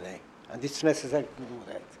of money. And it's necessary to do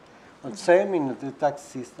that. And same in the tax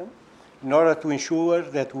system, in order to ensure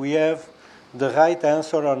that we have the right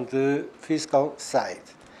answer on the fiscal side.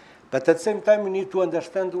 But at the same time, we need to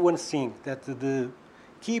understand one thing, that the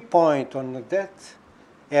key point on that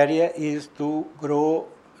area is to grow,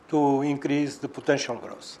 to increase the potential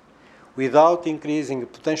growth. Without increasing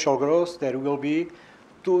potential growth, there will be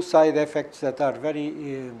two side effects that are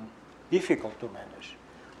very difficult to manage.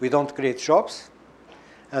 We don't create jobs,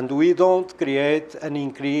 and we don't create an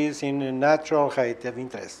increase in the natural rate of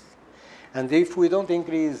interest. And if we don't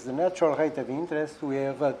increase the natural rate of interest, we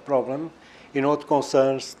have a problem in what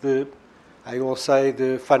concerns I will say,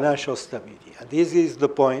 the financial stability. And this is the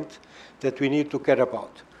point that we need to care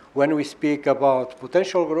about. When we speak about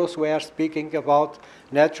potential growth, we are speaking about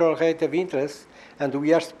natural rate of interest, and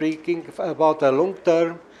we are speaking about a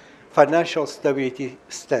long-term financial stability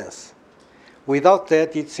stance. Without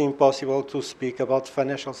that, it's impossible to speak about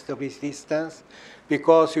financial stability stance,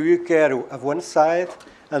 because you care of one side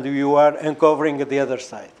and you are uncovering the other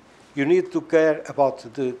side. You need to care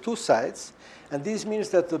about the two sides, and this means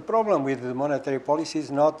that the problem with the monetary policy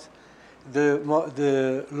is not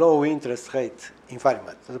the low interest rate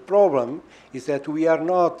environment. The problem is that we are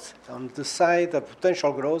not, on the side of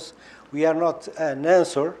potential growth, we are not an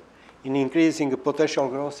answer in increasing potential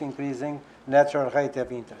growth, increasing natural rate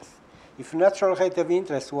of interest. If natural rate of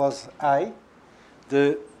interest was high,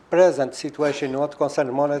 the present situation in what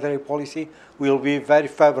concerns monetary policy will be very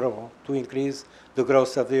favorable to increase the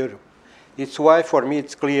growth of the euro. It's why, for me,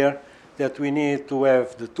 it's clear that we need to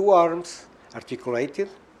have the two arms articulated,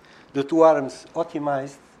 the two arms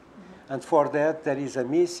optimized, and for that there is a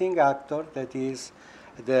missing actor, that is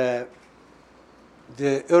the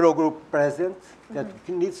Eurogroup president, that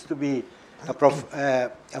needs to be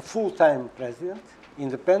a full-time president,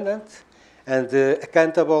 independent, and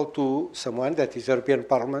accountable to someone, that is European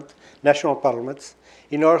Parliament, national parliaments,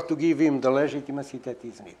 in order to give him the legitimacy that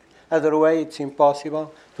is needed. Otherwise, it's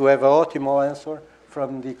impossible to have an optimal answer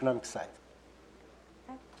from the economic side.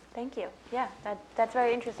 Thank you. Yeah, that's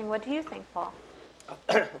very interesting. What do you think, Paul?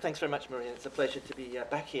 Well, thanks very much, Maria. It's a pleasure to be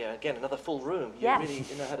back here again. Another full room. You really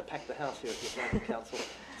know how to pack the house here at the Atlantic Council.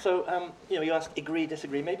 So, you asked agree,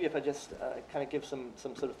 disagree. Maybe if I just kind of give some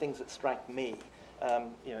sort of things that strike me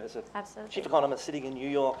as a Absolutely. chief economist sitting in New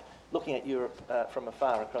York, looking at Europe from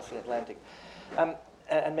afar across the Atlantic.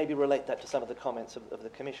 And maybe relate that to some of the comments of the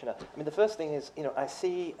Commissioner. I mean, the first thing is, I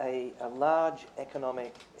see a large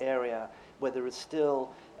economic area where there is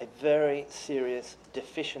still a very serious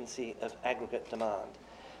deficiency of aggregate demand.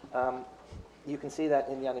 You can see that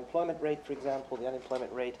in the unemployment rate, for example, the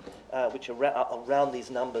unemployment rate, which are around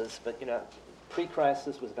these numbers, but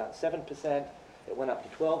pre-crisis was about 7%, it went up to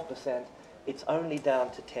 12%, it's only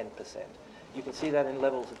down to 10%. You can see that in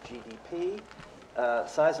levels of GDP.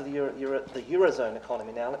 Size of the Eurozone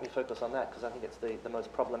economy now, let me focus on that because I think it's the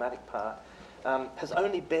most problematic part, has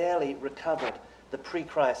only barely recovered the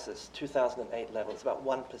pre-crisis 2008 level. It's about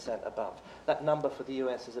 1% above. That number for the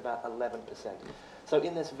US is about 11%. So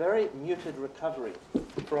in this very muted recovery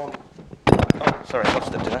from... Oh, sorry, I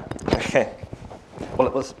lost it, did I? Okay. Well,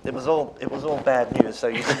 it was all bad news, so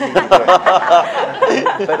you didn't need to do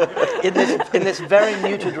it. But in this very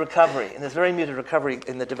muted recovery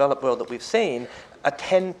in the developed world that we've seen, a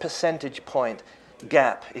 10 percentage point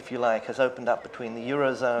gap, if you like, has opened up between the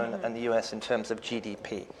Eurozone and the US in terms of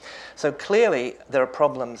GDP. So clearly there are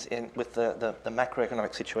problems with the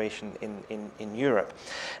macroeconomic situation in Europe.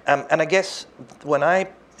 And I guess when I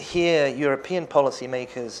hear European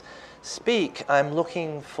policymakers speak, I'm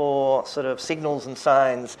looking for sort of signals and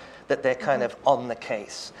signs that they're kind of on the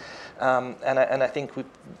case. And I think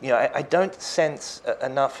I don't sense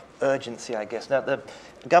enough urgency, I guess. Now, the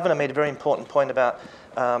governor made a very important point about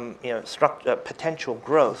potential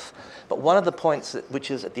growth, but one of the points which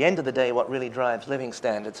is at the end of the day what really drives living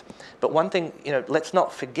standards. But one thing, let's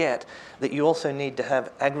not forget that you also need to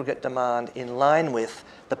have aggregate demand in line with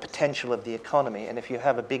the potential of the economy. And if you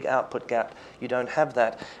have a big output gap, you don't have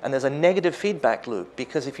that. And there's a negative feedback loop,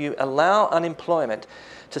 because if you allow unemployment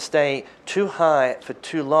to stay too high for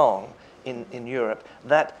too long in Europe,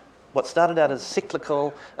 that what started out as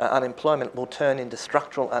cyclical unemployment will turn into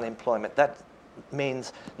structural unemployment. That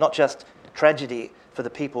means not just tragedy for the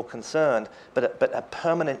people concerned, but a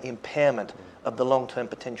permanent impairment of the long-term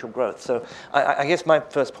potential growth. So I guess my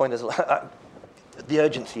first point is the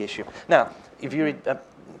urgency issue. Now, if you read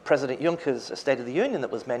President Juncker's State of the Union that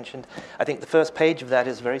was mentioned, I think the first page of that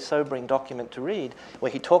is a very sobering document to read,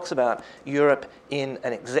 where he talks about Europe in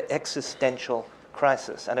an existential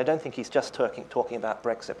crisis. And I don't think he's just talking about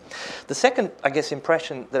Brexit. The second, I guess,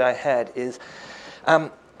 impression that I had is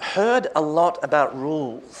heard a lot about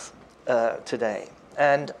rules today.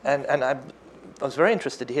 And I was very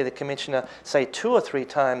interested to hear the Commissioner say 2 or 3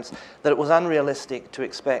 times that it was unrealistic to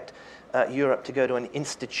expect Europe to go to an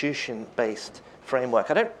institution-based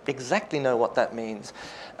framework. I don't exactly know what that means.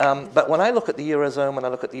 But when I look at the Eurozone, when I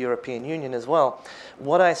look at the European Union as well,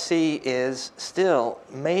 what I see is still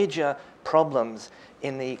major problems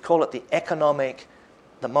in call it the economic,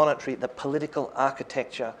 the monetary, the political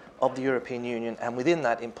architecture of the European Union, and within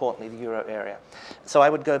that, importantly, the euro area. So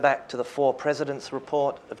I would go back to the 4 Presidents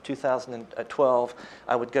report of 2012.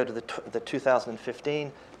 I would go to the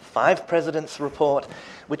 2015 5 Presidents report,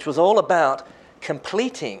 which was all about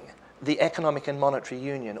completing the economic and monetary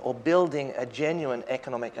union, or building a genuine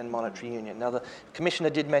economic and monetary union. Now, the Commissioner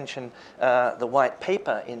did mention the white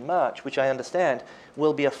paper in March, which I understand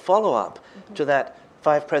will be a follow-up to that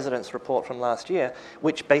 5 Presidents report from last year,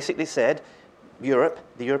 which basically said Europe,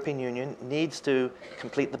 the European Union, needs to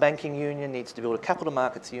complete the banking union, needs to build a capital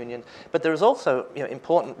markets union, but there's also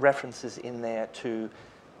important references in there to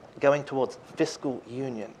going towards fiscal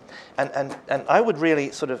union. And I would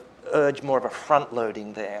really sort of urge more of a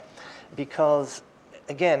front-loading there, because,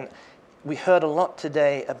 again, we heard a lot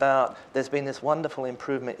today about there's been this wonderful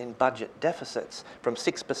improvement in budget deficits from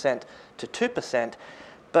 6% to 2%,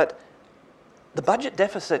 but the budget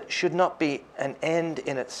deficit should not be an end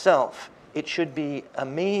in itself. It should be a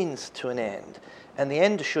means to an end, and the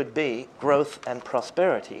end should be growth and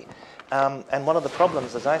prosperity. And one of the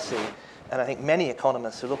problems, as I see, and I think many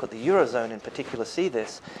economists who look at the Eurozone in particular see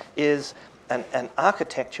this, is an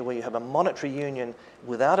architecture where you have a monetary union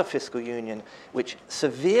without a fiscal union, which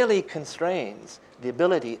severely constrains the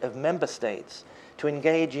ability of member states to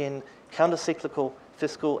engage in countercyclical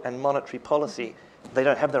fiscal and monetary policy. They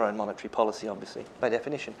don't have their own monetary policy, obviously, by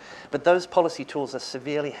definition. But those policy tools are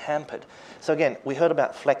severely hampered. So again, we heard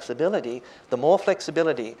about flexibility. The more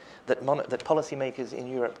flexibility that policymakers in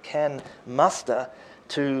Europe can muster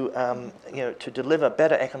to deliver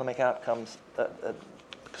better economic outcomes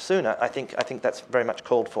sooner, I think that's very much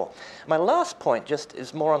called for. My last point just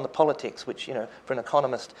is more on the politics, which, for an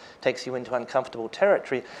economist takes you into uncomfortable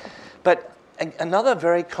territory. But another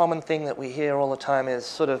very common thing that we hear all the time is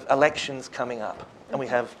sort of elections coming up. And we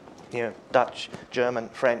have, Dutch, German,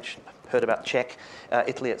 French, heard about Czech,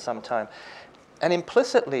 Italy at some time. And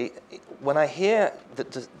implicitly, when I hear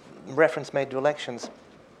the reference made to elections,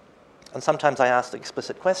 and sometimes I ask the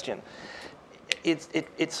explicit question,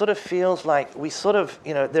 it sort of feels like we sort of,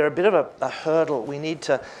 they're a bit of a hurdle. We need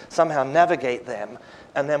to somehow navigate them.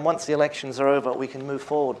 And then once the elections are over, we can move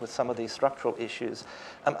forward with some of these structural issues.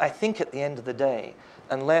 I think at the end of the day,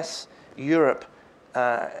 unless Europe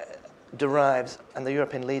derives, and the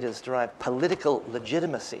European leaders derive political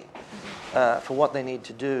legitimacy for what they need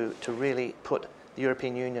to do to really put the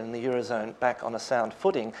European Union and the Eurozone back on a sound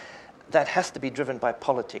footing, that has to be driven by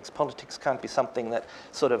politics. Politics can't be something that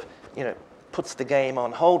sort of, puts the game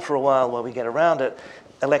on hold for a while while we get around it.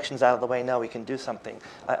 Elections out of the way, now we can do something.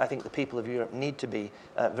 I think the people of Europe need to be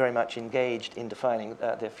very much engaged in defining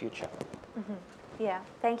their future. Mm-hmm. Yeah,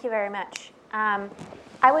 thank you very much.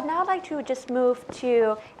 I would now like to just move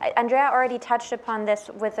to, Andrea already touched upon this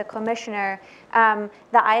with the Commissioner, the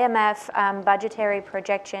IMF budgetary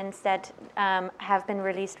projections that have been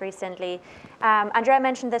released recently. Andrea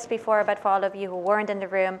mentioned this before, but for all of you who weren't in the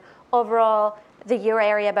room, overall, the euro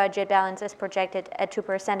area budget balance is projected at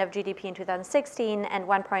 2% of GDP in 2016 and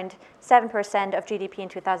 1.7% of GDP in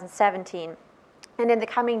 2017. And in the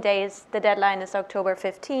coming days, the deadline is October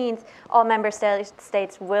 15th. All member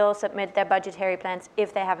states will submit their budgetary plans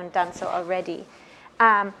if they haven't done so already.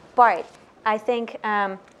 Bart, I think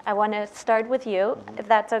I want to start with you, if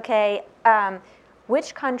that's okay.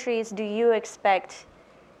 Which countries do you expect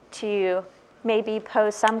to maybe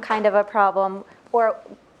pose some kind of a problem? Or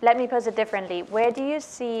let me pose it differently. Where do you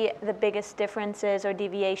see the biggest differences or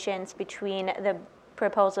deviations between the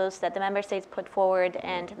proposals that the member states put forward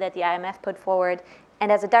and that the IMF put forward?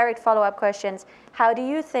 And as a direct follow-up question, how do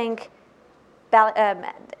you think,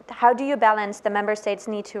 how do you balance the member states'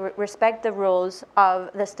 need to respect the rules of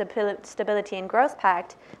the Stability and Growth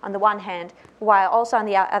Pact on the one hand, while also on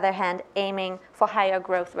the other hand aiming for higher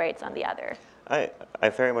growth rates on the other? I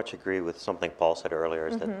very much agree with something Paul said earlier,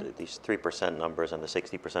 is that these 3% numbers and the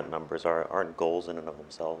 60% numbers aren't goals in and of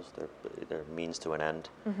themselves. They're means to an end.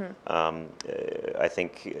 I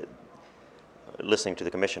think listening to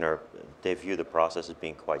the Commissioner, they view the process as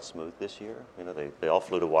being quite smooth this year. They all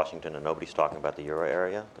flew to Washington and nobody's talking about the euro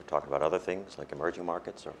area. They're talking about other things like emerging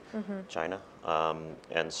markets or China.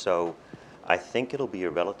 And so I think it'll be a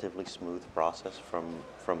relatively smooth process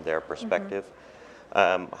from their perspective.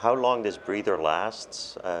 How long this breather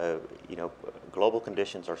lasts, global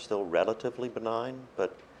conditions are still relatively benign,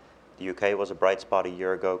 but the UK was a bright spot a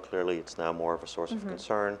year ago. Clearly, it's now more of a source of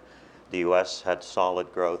concern. The US had solid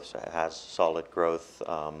growth, has solid growth.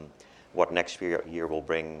 What next year will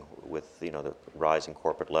bring with the rise in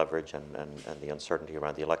corporate leverage and the uncertainty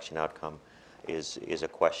around the election outcome is a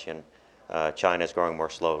question. China is growing more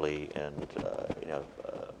slowly, and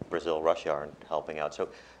Brazil, Russia aren't helping out. So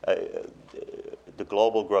the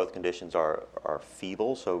global growth conditions are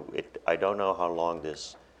feeble. So I don't know how long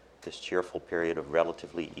this cheerful period of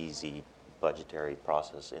relatively easy budgetary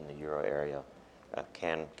process in the euro area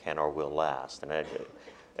can or will last. And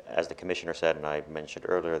as the Commissioner said, and I mentioned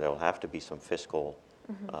earlier, there will have to be some fiscal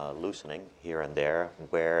loosening here and there.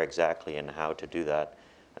 Where exactly and how to do that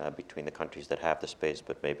between the countries that have the space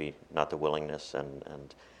but maybe not the willingness,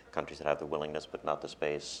 and countries that have the willingness but not the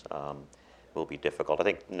space will be difficult. I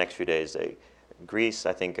think the next few days, Greece,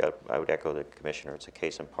 I think I would echo the Commissioner. It's a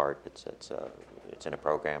case in part. It's in a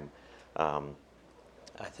program.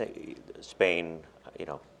 I think Spain,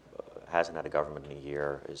 hasn't had a government in a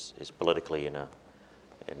year, is politically in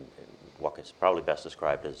what is probably best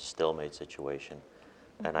described as a stalemate situation.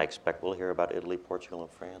 And I expect we'll hear about Italy, Portugal,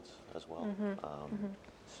 and France as well.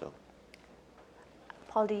 So,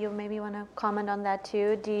 Paul, do you maybe want to comment on that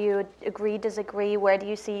too? Do you agree, disagree? Where do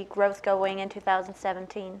you see growth going in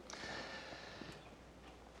 2017?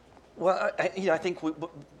 Well, I think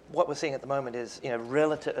what we're seeing at the moment is,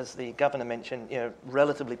 relative, as the Governor mentioned,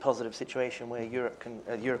 relatively positive situation where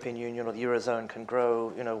European Union or the Eurozone can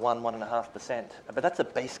grow, 1.5%. But that's a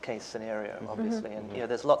base case scenario, obviously. And,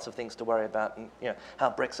 there's lots of things to worry about. And, how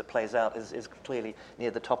Brexit plays out is clearly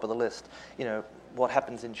near the top of the list. What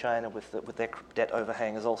happens in China with their debt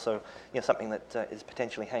overhang is also, something that is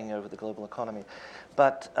potentially hanging over the global economy.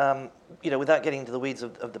 But, without getting into the weeds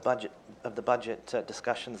of the budget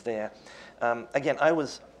discussions there, again, I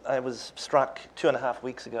was struck 2.5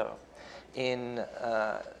 weeks ago in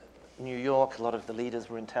New York. A lot of the leaders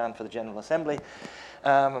were in town for the General Assembly.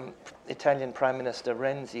 Italian Prime Minister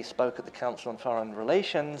Renzi spoke at the Council on Foreign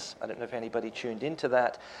Relations. I don't know if anybody tuned into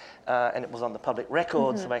that, and it was on the public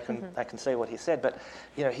record, so I can say what he said. But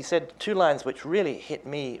he said two lines which really hit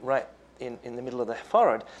me right in the middle of the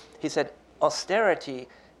forehead. He said, "Austerity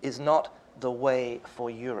is not the way for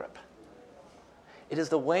Europe. It is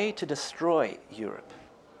the way to destroy Europe.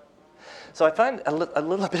 So I find a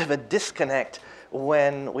little bit of a disconnect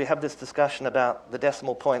when we have this discussion about the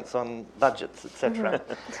decimal points on budgets, etc.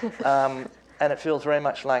 And it feels very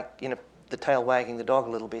much like, you know, the tail wagging the dog a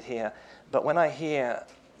little bit here. But when I hear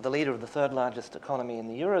the leader of the third largest economy in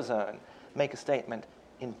the Eurozone make a statement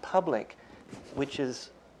in public, which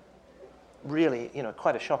is really, you know,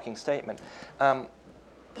 quite a shocking statement,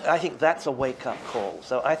 I think that's a wake-up call.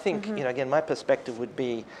 So I think, you know, again, my perspective would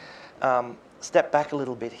be step back a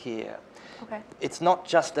little bit here. Okay. It's not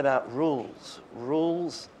just about rules.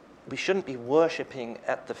 Rules, we shouldn't be worshipping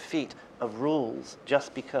at the feet of rules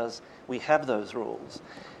just because we have those rules.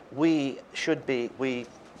 We should be, we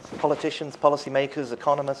politicians, policymakers,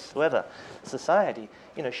 economists, whoever, society,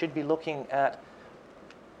 you know, should be looking at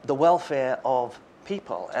the welfare of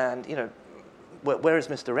people. And, you know, where is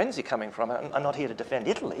Mr. Renzi coming from? I'm not here to defend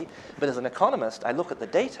Italy, but as an economist, I look at the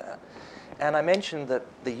data, and I mentioned that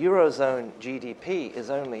the Eurozone GDP is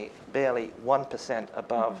only barely 1%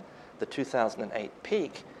 above the 2008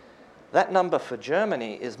 peak. That number for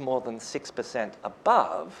Germany is more than 6%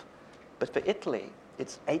 above, but for Italy,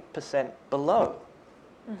 it's 8% below.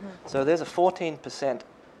 So there's a 14%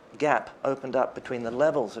 gap opened up between the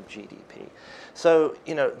levels of GDP. So,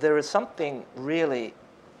 you know, there is something really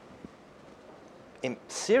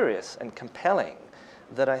serious and compelling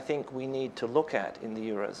that I think we need to look at in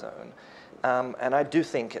the Eurozone. And I do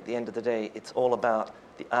think at the end of the day, it's all about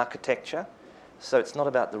the architecture. So it's not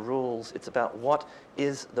about the rules, it's about what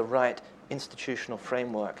is the right institutional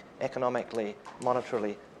framework, economically,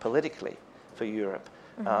 monetarily, politically, for Europe.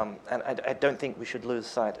 And I don't think we should lose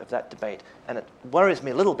sight of that debate. And it worries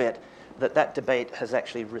me a little bit that that debate has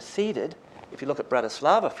actually receded. If you look at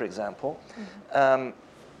Bratislava, for example,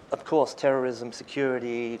 of course, terrorism,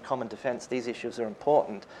 security, common defense, these issues are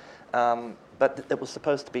important. But it was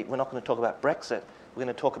supposed to be, we're not going to talk about Brexit, we're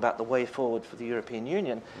going to talk about the way forward for the European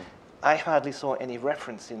Union. I hardly saw any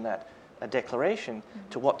reference in that declaration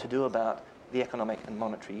to what to do about the economic and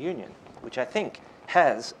monetary union, which I think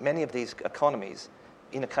has many of these economies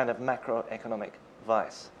in a kind of macroeconomic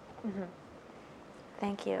vice.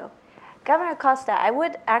 Thank you. Governor Costa, I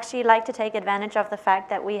would actually like to take advantage of the fact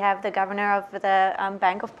that we have the governor of the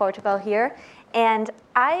Bank of Portugal here. And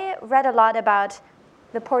I read a lot about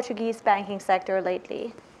the Portuguese banking sector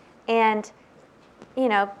lately. And, you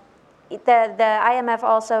know, the IMF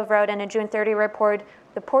also wrote in a June 30 report,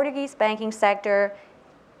 the Portuguese banking sector,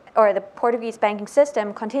 or the Portuguese banking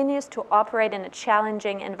system, continues to operate in a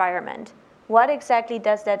challenging environment. What exactly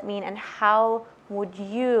does that mean, and how would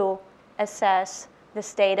you assess the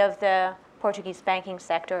state of the Portuguese banking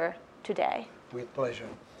sector today? With pleasure.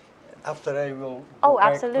 After I will Oh, go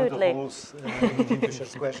back absolutely. to the rules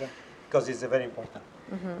Fisher's question, because it's very important.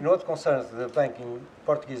 In what concerns the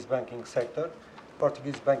Portuguese banking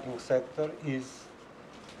sector is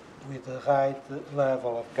with the right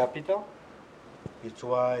level of capital. It's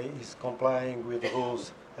why it's complying with the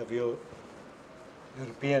rules of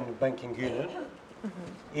European Banking Union.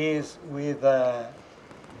 Is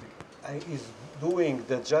doing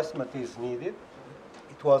the adjustment is needed.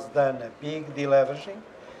 It was done a big deleveraging.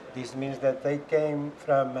 This means that they came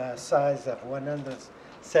from a size of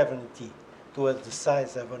 170 to the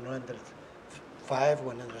size of 105,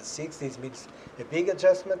 106. This means a big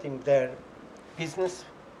adjustment in their business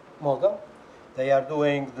model. They are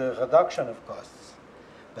doing the reduction of costs,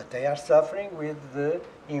 but they are suffering with the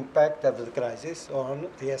impact of the crisis on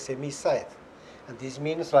the SME side. And this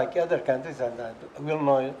means, like other countries, and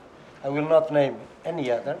I will not name any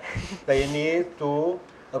other, they need to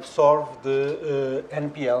absorb the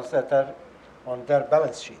NPLs that are on their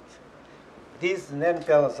balance sheet. These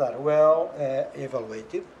NPLs are well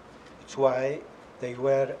evaluated. It's why they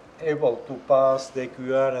were able to pass the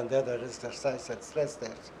QR and other exercise and stress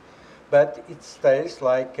tests. But it stays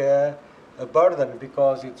like a burden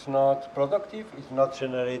because it's not productive, it's not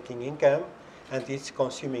generating income, and it's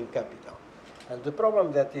consuming capital. And the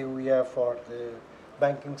problem that we have for the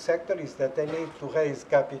banking sector is that they need to raise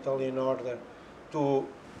capital in order to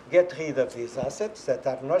get rid of these assets that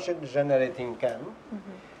are not generating income,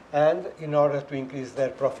 and in order to increase their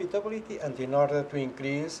profitability and in order to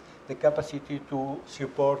increase the capacity to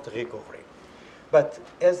support recovery. But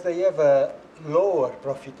as they have a lower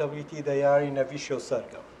profitability, they are in a vicious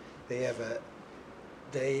circle. They have a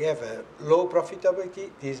low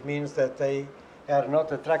profitability. This means that they are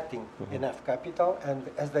not attracting enough capital, and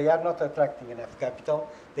as they are not attracting enough capital,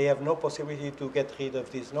 they have no possibility to get rid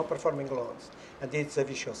of these non-performing loans, and it's a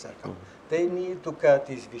vicious circle. They need to cut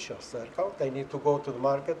this vicious circle. They need to go to the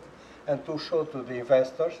market and to show to the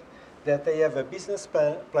investors that they have a business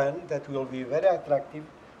plan that will be very attractive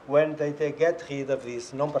when they get rid of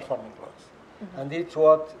these non-performing loans. And it's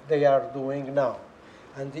what they are doing now.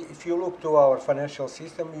 And if you look to our financial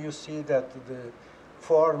system, you see that the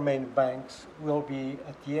four main banks will be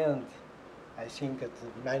at the end, I think at the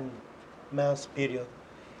 9 months period,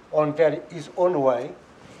 on his own way,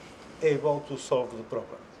 able to solve the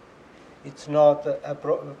problem. It's not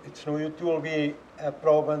it will be a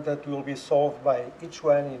problem that will be solved by each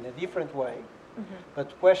one in a different way. But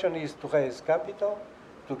the question is to raise capital,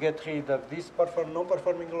 to get rid of these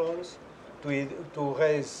non-performing loans, to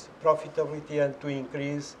raise profitability and to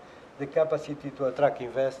increase the capacity to attract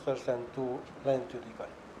investors and to lend to the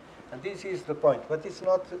economy. And this is the point. But it's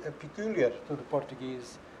not peculiar to the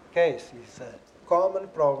Portuguese case. It's a common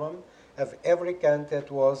problem of every country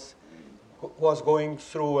that was going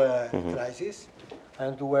through a crisis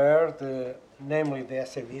and where, namely the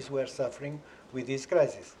SMEs, were suffering with this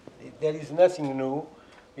crisis. There is nothing new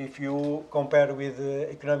if you compare with the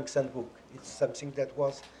economic handbook. It's something that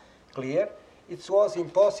was clear. It was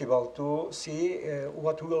impossible to see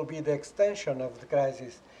what will be the extension of the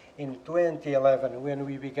crisis in 2011 when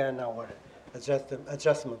we began our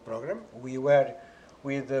adjustment program. We were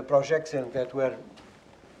with the projections that were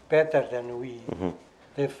better than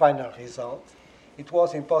the final result. It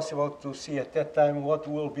was impossible to see at that time what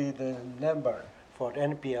will be the number for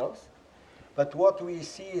NPLs. But what we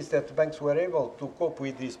see is that banks were able to cope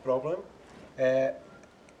with this problem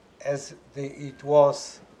as it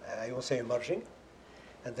was, I will say, emerging.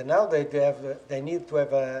 And now they need to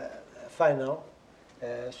have a final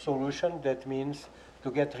solution. That means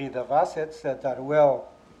to get rid of assets that are well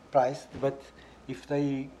priced, but if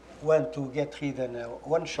they want to get rid in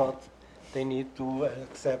one shot, they need to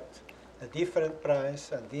accept a different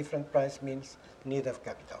price, and different price means need of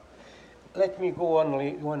capital. Let me go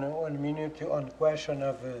only 1 minute on question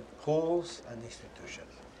of rules and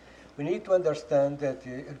institutions. We need to understand that the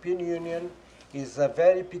European Union is a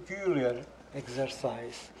very peculiar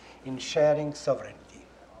exercise in sharing sovereignty.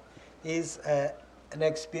 It's an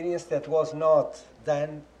experience that was not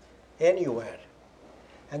done anywhere.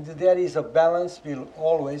 And there is a balance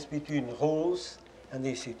always between rules and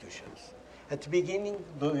institutions. At the beginning,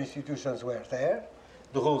 the institutions were there,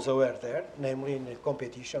 the rules were there, namely in the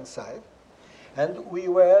competition side. And we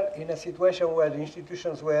were in a situation where the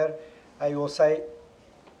institutions were, I will say,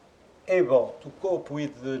 able to cope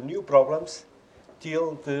with the new problems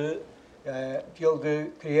till the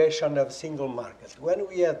creation of single market. When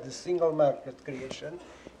we had the single market creation,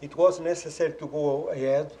 it was necessary to go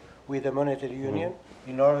ahead with the monetary union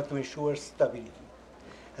in order to ensure stability.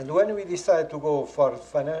 And when we decided to go for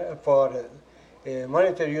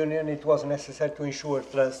monetary union, it was necessary to ensure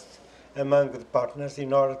trust among the partners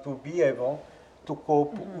in order to be able to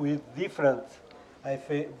cope with different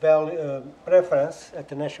preference at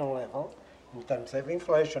the national level in terms of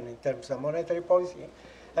inflation, in terms of monetary policy,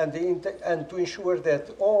 and to ensure that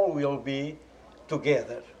all will be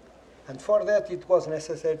together. And for that, it was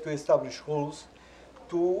necessary to establish rules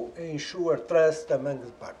to ensure trust among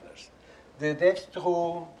the partners. The debt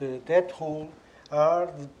rule, the debt rule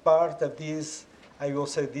are part of this, I will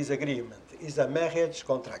say, this agreement. It's a marriage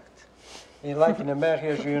contract. Like in a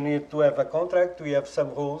marriage, you need to have a contract, we have some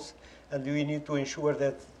rules, and we need to ensure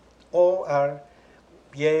that all are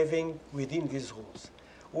behaving within these rules.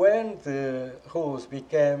 When the rules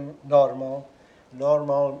became normal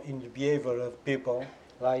in the behavior of people,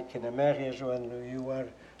 like in a marriage when you are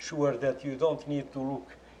sure that you don't need to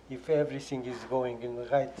look if everything is going in the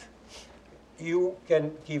right, you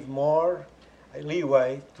can give more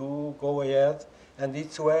leeway to go ahead, and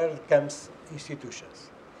it's where comes institutions.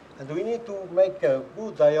 And we need to make a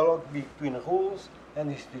good dialogue between rules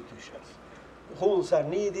and institutions. Rules are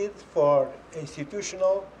needed for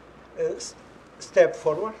institutional step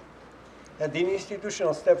forward, and the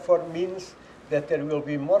institutional step forward means that there will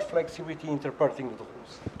be more flexibility interpreting the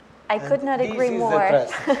rules. I could not agree more.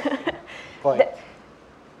 This is the trust point.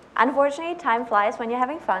 Unfortunately, time flies when you're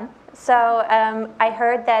having fun. So I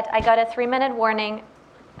heard that I got a 3-minute warning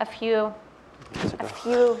a few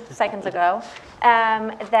seconds ago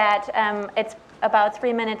that it's about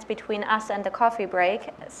 3 minutes between us and the coffee break.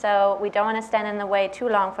 So we don't want to stand in the way too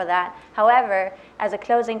long for that. However, as a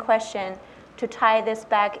closing question, to tie this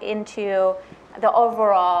back into the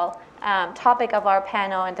overall topic of our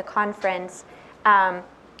panel and the conference,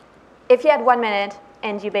 if you had 1 minute,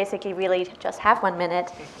 and you basically really just have 1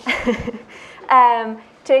 minute,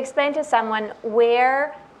 to explain to someone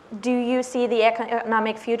where do you see the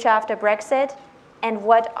economic future after Brexit, and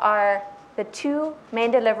what are the 2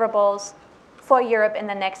 main deliverables for Europe in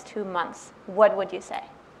the next 2 months? What would you say?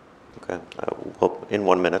 Okay, well, in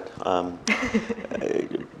 1 minute.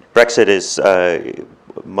 Brexit is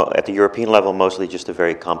at the European level, mostly just a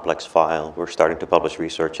very complex file. We're starting to publish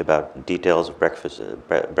research about details of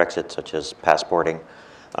Brexit, such as passporting,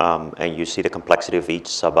 and you see the complexity of each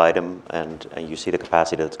sub-item, and you see the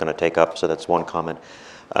capacity that it's going to take up, so that's one comment.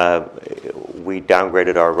 We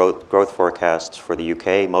downgraded our growth forecasts for the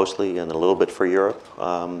UK mostly, and a little bit for Europe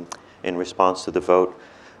in response to the vote.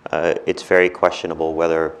 It's very questionable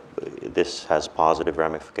whether this has positive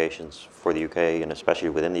ramifications for the UK, and especially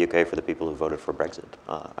within the UK for the people who voted for Brexit,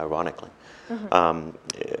 ironically.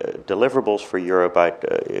 Deliverables for Europe,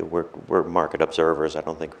 we're market observers. I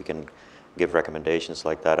don't think we can give recommendations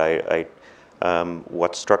like that.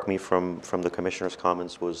 What struck me from the Commissioner's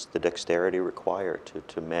comments was the dexterity required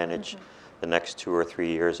to manage the next 2 or 3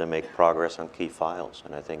 years and make progress on key files.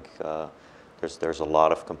 And I think there's a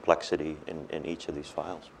lot of complexity in each of these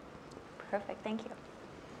files. Perfect, thank you.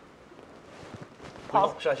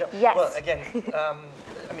 Paul? Should I jump? Yes. Well, again,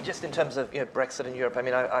 I mean, just in terms of Brexit in Europe, I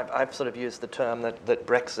mean, I've sort of used the term that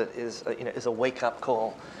Brexit is a wake-up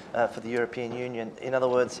call for the European Union. In other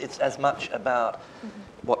words, it's as much about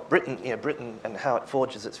what Britain and how it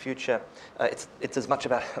forges its future. It's as much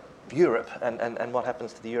about Europe and what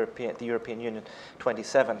happens to the European Union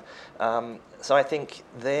 27. So I think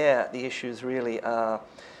the issues really are.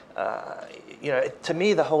 To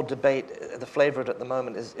me, the whole debate, the flavor of it at the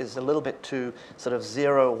moment is a little bit too sort of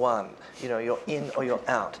 0-1. You're in or you're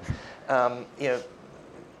out.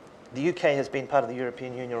 The UK has been part of the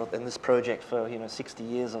European Union in this project for 60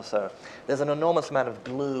 years or so. There's an enormous amount of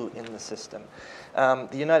glue in the system.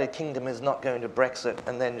 The United Kingdom is not going to Brexit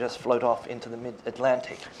and then just float off into the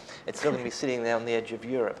mid-Atlantic. It's still going to be sitting there on the edge of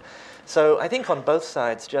Europe. So I think on both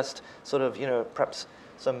sides, just sort of perhaps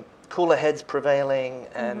some cooler heads prevailing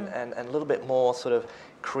and a little bit more sort of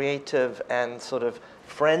creative and sort of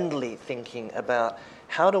friendly thinking about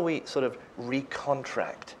how do we sort of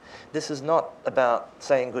recontract. This is not about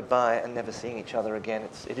saying goodbye and never seeing each other again.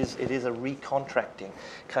 It is a recontracting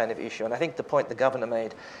kind of issue. And I think the point the Governor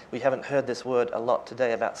made, we haven't heard this word a lot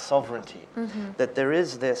today about sovereignty, that there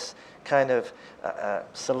is this kind of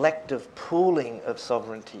selective pooling of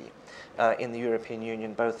sovereignty in the European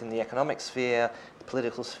Union, both in the economic sphere, the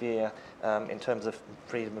political sphere, in terms of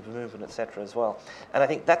freedom of movement, etc. as well. And I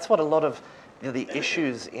think that's what a lot of the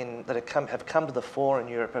issues that have come to the fore in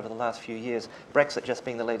Europe over the last few years, Brexit just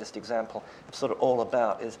being the latest example, sort of all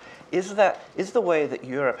about is the way that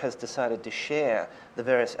Europe has decided to share the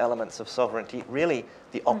various elements of sovereignty really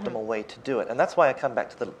the optimal way to do it. And that's why I come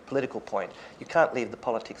back to the political point. You can't leave the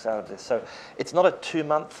politics out of this. So it's not a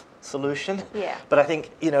 2-month solution, but I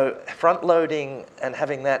think front-loading and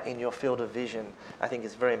having that in your field of vision, I think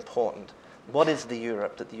is very important. What is the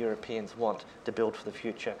Europe that the Europeans want to build for the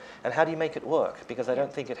future? And how do you make it work? Because I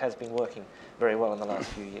don't think it has been working very well in the last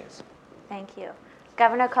few years. Thank you.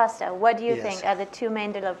 Governor Costa, what do you think are the 2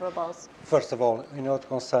 main deliverables? First of all, what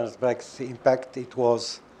concerns Brexit impact, it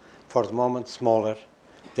was, for the moment, smaller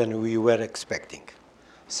than we were expecting.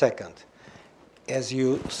 Second, as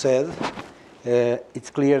you said, it's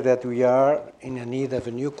clear that we are in a need of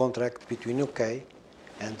a new contract between UK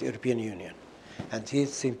and the European Union. And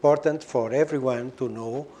it's important for everyone to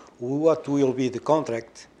know what will be the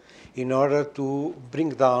contract in order to bring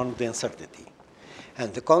down the uncertainty.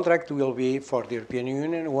 And the contract will be for the European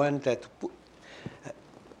Union one that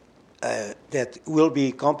will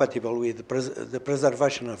be compatible with the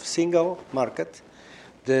preservation of single market,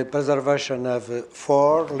 the preservation of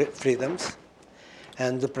 4 freedoms,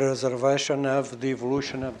 and the preservation of the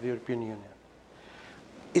evolution of the European Union.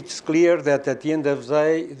 It's clear that at the end of the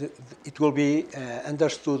day, it will be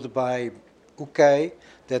understood by UK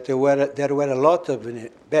that there were a lot of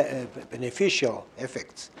beneficial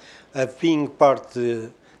effects of being part of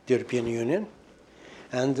the European Union.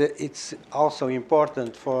 And it's also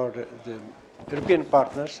important for the European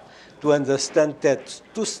partners to understand that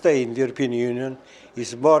to stay in the European Union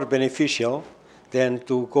is more beneficial than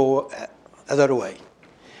to go other way.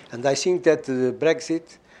 And I think that the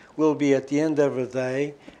Brexit will be, at the end of the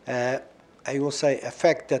day, I will say, a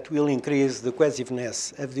fact that will increase the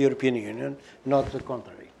cohesiveness of the European Union, not the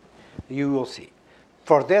contrary. You will see.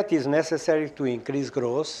 For that, it is necessary to increase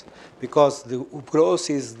growth, because the growth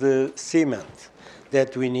is the cement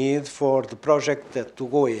that we need for the project to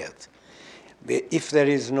go ahead. If there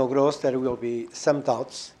is no growth, there will be some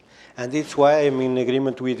doubts. And it's why I'm in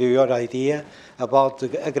agreement with your idea about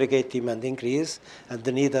the aggregate demand increase and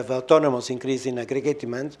the need of autonomous increase in aggregate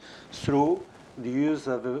demand through the use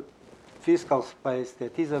of the fiscal space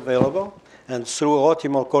that is available and through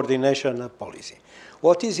optimal coordination of policy.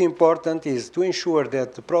 What is important is to ensure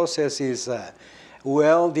that the process is a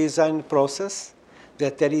well-designed process,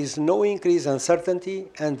 that there is no increased uncertainty,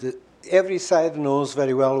 and every side knows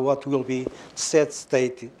very well what will be set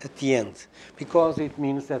state at the end, because it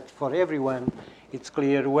means that for everyone, it's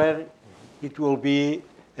clear where it will be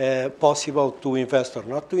possible to invest or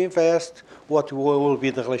not to invest, what will be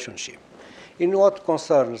the relationship. In what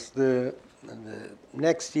concerns the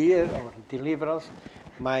next year or deliverables,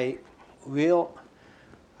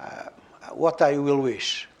 what I will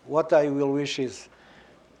wish is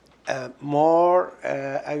more,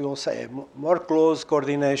 I will say, more close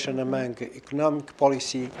coordination among economic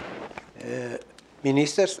policy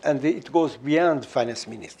ministers, and it goes beyond finance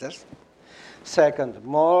ministers. Second,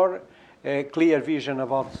 more clear vision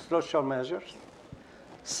about social measures.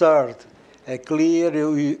 Third, a clear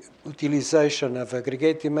utilization of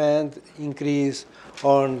aggregate demand increase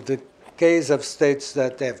on the case of states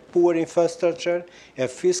that have poor infrastructure,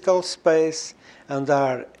 have fiscal space, and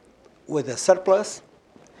are with a surplus.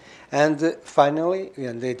 And finally,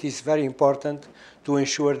 and it is very important, to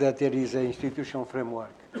ensure that there is an institutional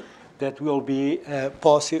framework that will be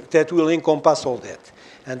that will encompass all that.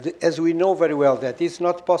 And as we know very well that it's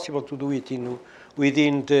not possible to do it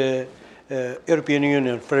within the European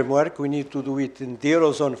Union framework, we need to do it in the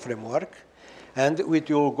Eurozone framework, and we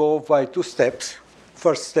will go by 2 steps.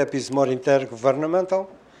 First step is more intergovernmental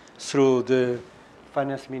through the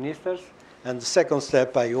finance ministers, and the second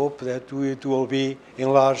step, I hope, that it will be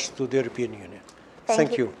enlarged to the European Union.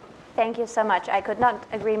 Thank you. Thank you so much. I could not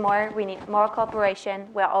agree more. We need more cooperation.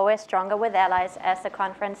 We're always stronger with allies, as the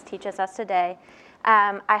conference teaches us today.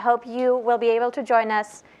 I hope you will be able to join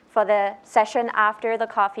us for the session after the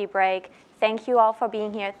coffee break. Thank you all for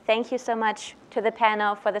being here. Thank you so much to the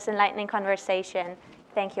panel for this enlightening conversation.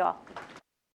 Thank you all.